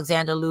Josh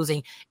Alexander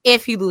losing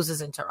if he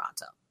loses in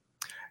Toronto.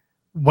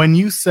 When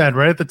you said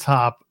right at the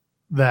top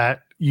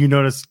that you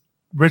noticed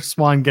Rich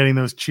Swann getting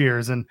those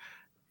cheers and,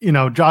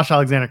 Josh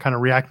Alexander kind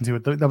of reacting to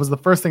it, that was the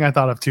first thing I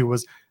thought of too,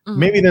 was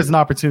maybe there's an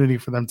opportunity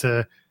for them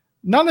to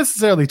not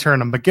necessarily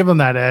turn him, but give him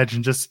that edge.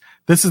 And just,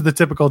 this is the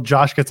typical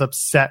Josh gets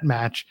upset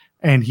match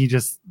and he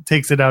just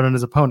takes it out on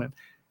his opponent.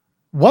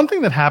 One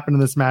thing that happened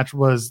in this match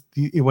was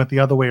it went the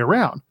other way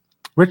around.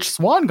 Rich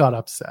Swann got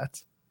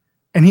upset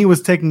and he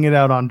was taking it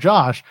out on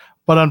Josh,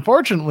 but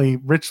unfortunately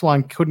Rich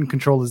Swann couldn't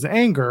control his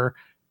anger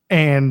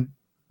and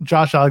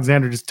Josh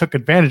Alexander just took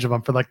advantage of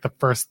him for like the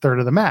first third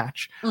of the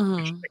match.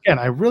 Which, again,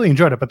 I really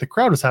enjoyed it, but the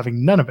crowd was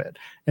having none of it.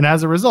 And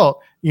as a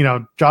result,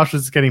 Josh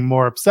was getting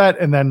more upset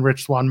and then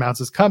Rich Swann mounts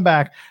his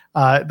comeback.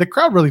 The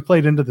crowd really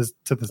played into this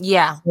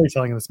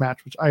storytelling in this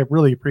match, which I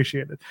really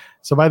appreciated.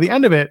 So by the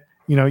end of it,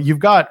 you've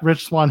got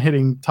Rich Swann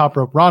hitting top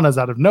rope Ranas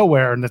out of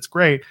nowhere, and that's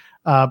great.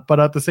 But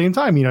at the same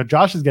time,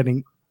 Josh is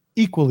getting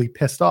equally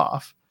pissed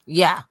off.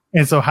 Yeah.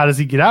 And so how does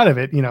he get out of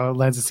it?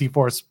 Lands a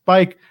C4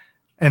 spike,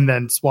 and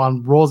then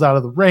Swann rolls out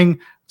of the ring.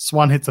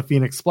 Swann hits a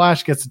Phoenix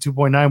Splash, gets to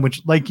 2.9,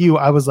 which, like you,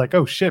 I was like,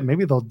 oh shit,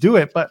 maybe they'll do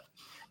it. But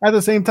at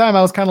the same time,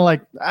 I was kind of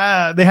like,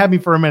 they had me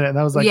for a minute. And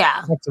I was like,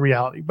 that's the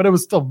reality. But it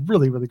was still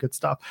really, really good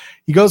stuff.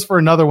 He goes for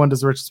another one,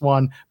 does Rich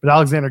Swann, but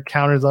Alexander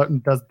counters out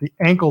and does the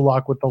ankle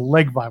lock with the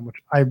leg vine, which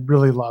I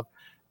really love.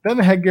 Then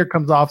the headgear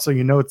comes off, so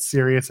it's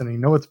serious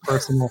and it's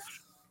personal.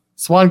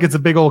 Swann gets a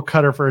big old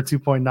cutter for a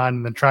 2.9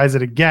 and then tries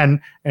it again.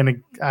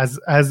 And as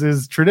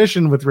is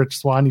tradition with Rich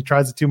Swann, he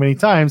tries it too many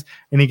times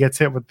and he gets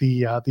hit with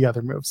the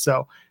other move.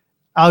 So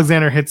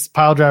Alexander hits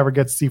pile driver,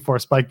 gets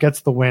C4 spike,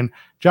 gets the win.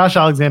 Josh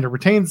Alexander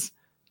retains,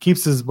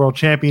 keeps his world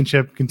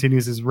championship,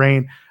 continues his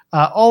reign.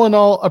 All in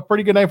all, a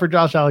pretty good night for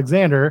Josh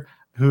Alexander,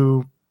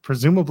 who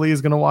presumably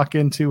is going to walk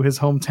into his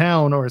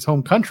hometown or his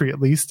home country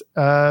at least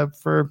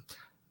for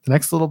the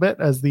next little bit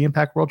as the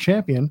Impact World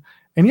Champion.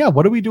 And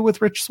what do we do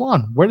with Rich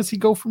Swann? Where does he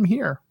go from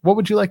here? What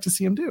would you like to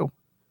see him do?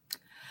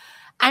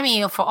 I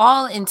mean, for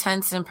all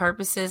intents and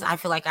purposes, I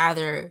feel like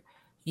either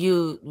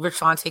Rich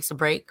Swann takes a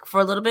break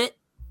for a little bit,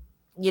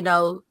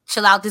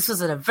 chill out. This was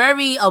a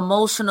very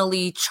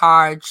emotionally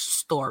charged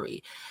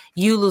story.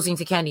 You losing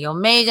to Kenny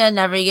Omega,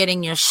 never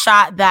getting your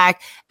shot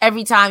back.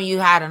 Every time you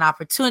had an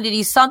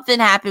opportunity,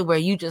 something happened where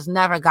you just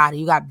never got it.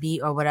 You got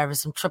beat or whatever,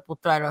 some triple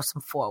threat or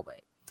some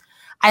four-way.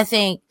 I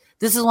think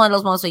this is one of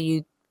those moments where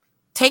you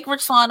take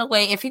Rich Swann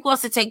away if he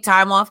wants to take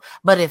time off.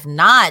 But if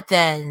not,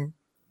 then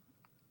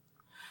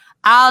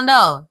I don't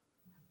know.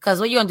 Because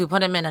what you going to do?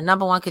 Put him in a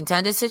number one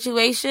contender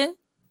situation?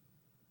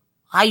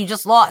 How you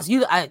just lost?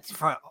 You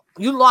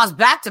lost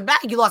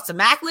back-to-back. You lost to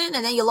Macklin,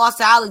 and then you lost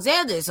to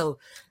Alexander. So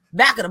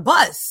back of the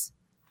bus.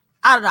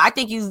 I don't know. I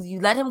think you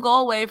let him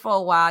go away for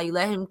a while. You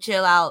let him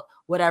chill out,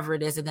 whatever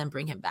it is, and then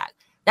bring him back.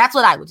 That's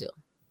what I would do.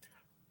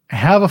 I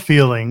have a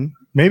feeling,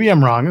 maybe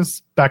I'm wrong, it's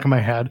back in my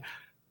head,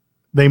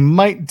 they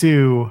might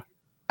do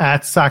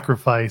at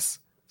Sacrifice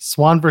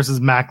Swann versus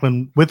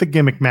Macklin with a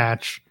gimmick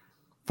match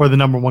for the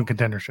number one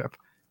contendership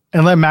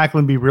and let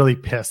Macklin be really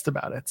pissed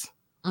about it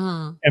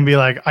and be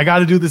like, I got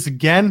to do this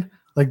again.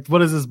 Like,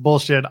 what is this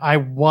bullshit? I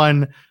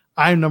won.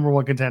 I'm number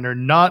one contender,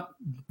 not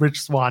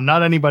Rich Swann,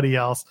 not anybody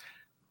else.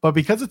 But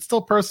because it's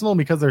still personal,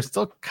 because they're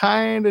still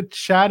kind of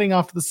chatting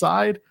off to the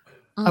side,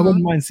 I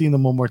wouldn't mind seeing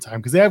them one more time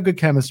because they have good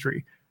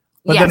chemistry.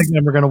 But then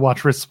again, we're going to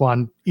watch Rich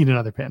Swann eat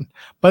another pin.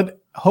 But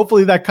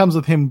hopefully that comes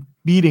with him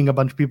beating a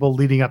bunch of people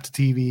leading up to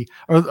TV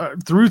or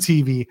through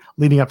TV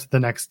leading up to the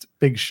next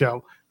big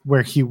show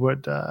where he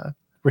would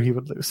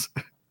lose.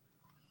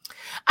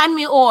 I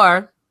mean,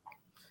 or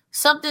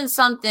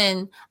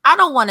something. I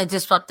don't want to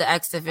disrupt the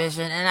X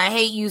Division, and I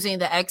hate using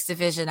the X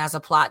Division as a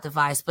plot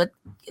device, but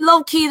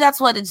low key,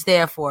 that's what it's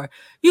there for.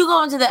 You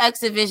go into the X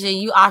Division,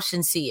 you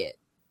option see it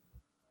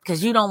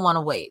because you don't want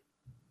to wait.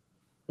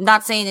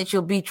 Not saying that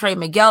you'll beat Trey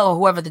Miguel or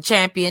whoever the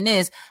champion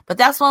is, but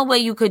that's one way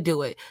you could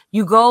do it.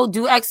 You go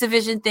do X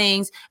Division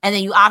things, and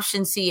then you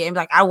option see it and be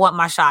like, I want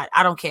my shot.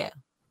 I don't care.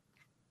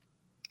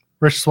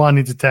 Rich Swann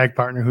needs a tag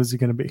partner. Who's he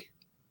going to be?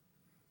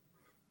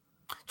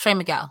 Trey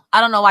Miguel.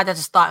 I don't know why that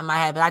just thought in my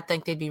head, but I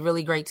think they'd be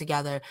really great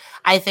together.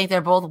 I think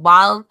they're both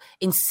wild,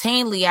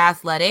 insanely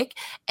athletic,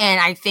 and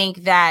I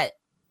think that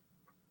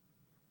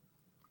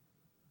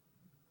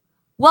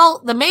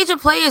the major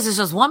players is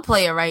just one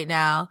player right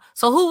now.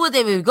 So who would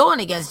they be going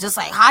against? Just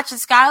like Hotch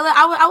and Skyler?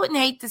 I wouldn't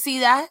hate to see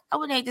that. I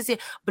wouldn't hate to see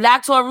it.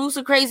 Black Taurus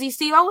or Crazy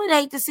Steve? I wouldn't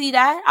hate to see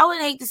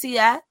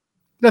that.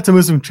 Got to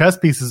move some chess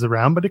pieces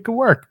around, but it could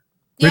work.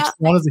 Yeah. Rich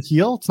Swann as a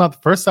heel. It's not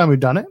the first time we've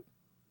done it.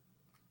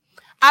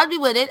 I'd be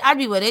with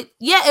it.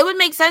 Yeah, it would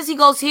make sense. He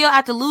goes heel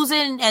after losing,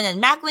 and then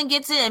Macklin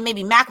gets it, and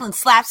maybe Macklin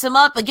slaps him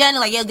up again,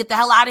 like, get the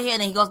hell out of here,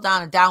 and then he goes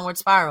down a downward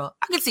spiral.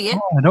 I can see it.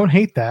 Oh, I don't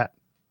hate that.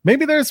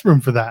 Maybe there's room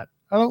for that.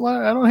 I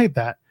don't hate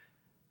that.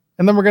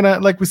 And then we're going to,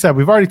 like we said,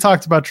 we've already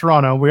talked about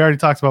Toronto. We already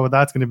talked about what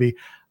that's going to be.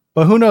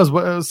 But who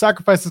knows?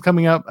 Sacrifice is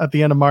coming up at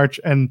the end of March,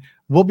 and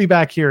we'll be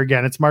back here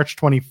again. It's March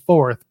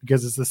 24th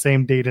because it's the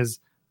same date as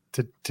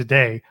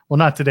today. Well,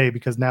 not today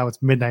because now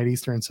it's midnight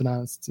Eastern. So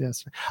now it's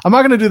yes. I'm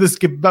not going to do this.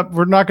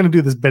 We're not going to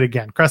do this bit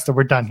again. Cresta,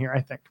 we're done here.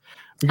 I think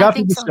we got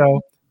through the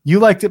show. You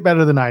liked it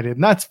better than I did,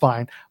 and that's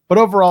fine. But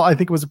overall, I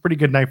think it was a pretty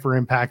good night for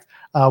Impact.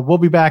 We'll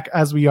be back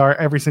as we are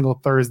every single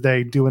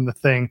Thursday doing the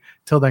thing.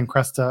 Till then,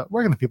 Cresta,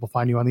 where can the people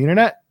find you on the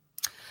internet?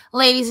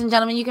 Ladies and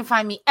gentlemen, you can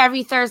find me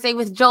every Thursday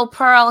with Joe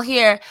Pearl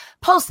here,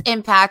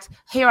 post-Impact,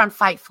 here on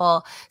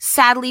Fightful.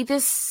 Sadly,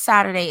 this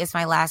Saturday is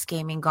my last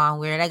Gaming Gone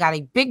Weird. I got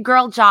a big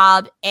girl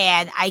job,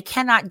 and I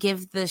cannot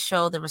give the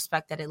show the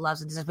respect that it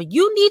loves and deserves. But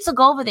you need to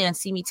go over there and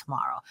see me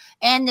tomorrow.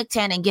 And Nick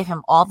Tan, and give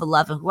him all the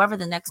love. And whoever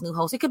the next new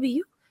host, it could be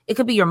you. It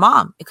could be your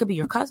mom. It could be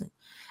your cousin.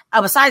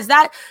 Besides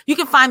that, you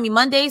can find me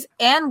Mondays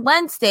and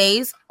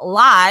Wednesdays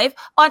live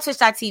on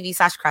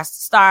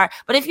twitch.tv/CrestaStar.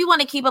 But if you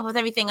want to keep up with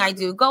everything I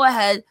do, go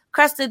ahead,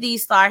 Cresta D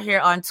Star here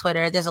on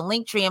Twitter. There's a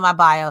link tree in my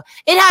bio.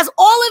 It has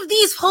all of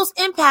these post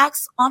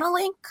impacts on a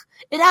link.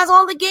 It has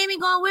all the Gaming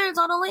Gone Weirds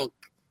on a link.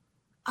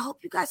 I hope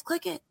you guys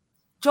click it.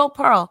 Joe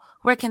Pearl,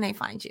 where can they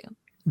find you?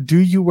 Do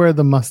you wear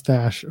the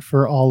mustache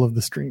for all of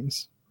the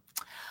streams?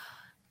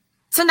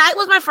 Tonight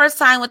was my first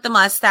time with the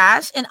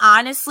mustache, and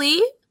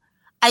honestly,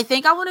 I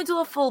think I want to do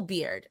a full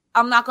beard.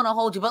 I'm not going to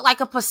hold you, but like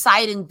a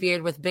Poseidon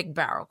beard with big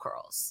barrel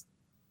curls.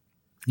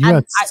 You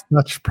had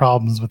such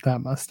problems with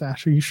that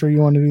mustache. Are you sure you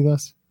want to do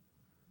this?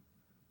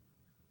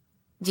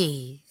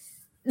 Jeez.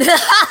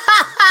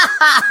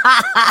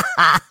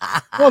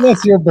 Well,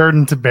 that's your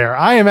burden to bear.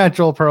 I am at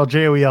Joel Pearl,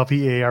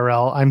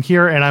 JoelPearl. I'm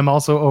here, and I'm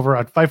also over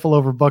at Fightful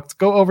Overbooked.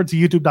 Go over to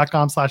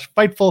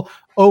youtube.com/Fightful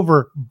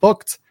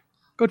Overbooked.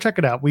 Go check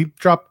it out. We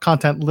drop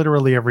content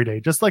literally every day,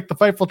 just like the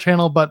Fightful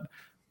channel, but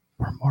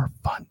we're more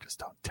fun. Just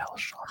don't tell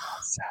Sean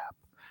WhatsApp.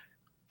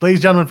 Ladies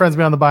and gentlemen, friends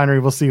beyond the binary,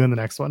 we'll see you in the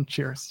next one.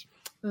 Cheers.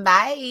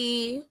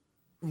 Bye.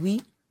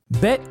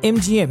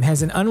 BetMGM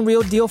has an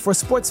unreal deal for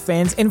sports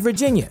fans in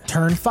Virginia.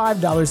 Turn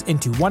 $5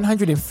 into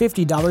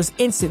 $150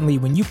 instantly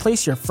when you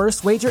place your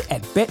first wager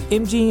at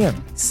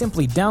BetMGM.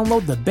 Simply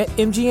download the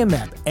BetMGM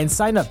app and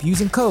sign up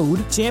using code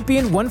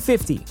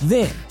Champion150.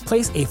 Then,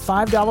 place a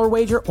 $5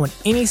 wager on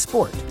any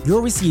sport.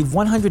 You'll receive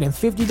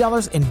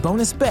 $150 in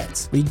bonus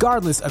bets,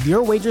 regardless of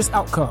your wager's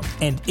outcome.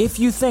 And if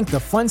you think the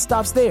fun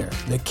stops there,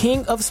 the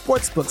king of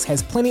sportsbooks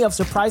has plenty of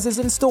surprises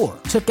in store.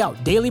 Check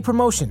out daily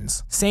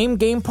promotions,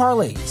 same-game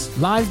parlays,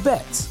 live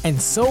bets, and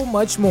so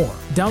much more.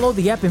 Download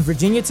the app in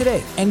Virginia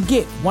today and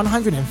get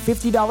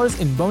 $150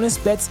 in bonus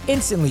bets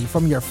instantly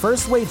from your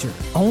first wager.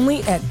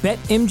 Only at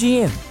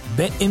BetMGM.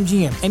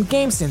 BetMGM and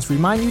GameSense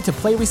remind you to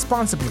play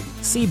responsibly.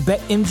 See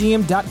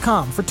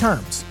BetMGM.com for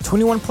terms.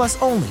 21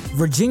 plus only.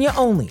 Virginia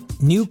only.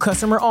 New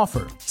customer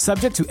offer.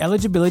 Subject to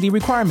eligibility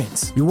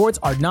requirements. Rewards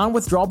are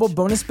non-withdrawable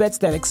bonus bets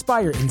that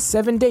expire in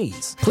 7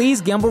 days. Please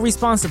gamble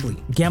responsibly.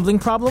 Gambling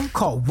problem?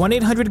 Call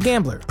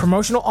 1-800-GAMBLER.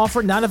 Promotional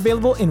offer not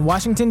available in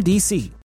Washington, D.C.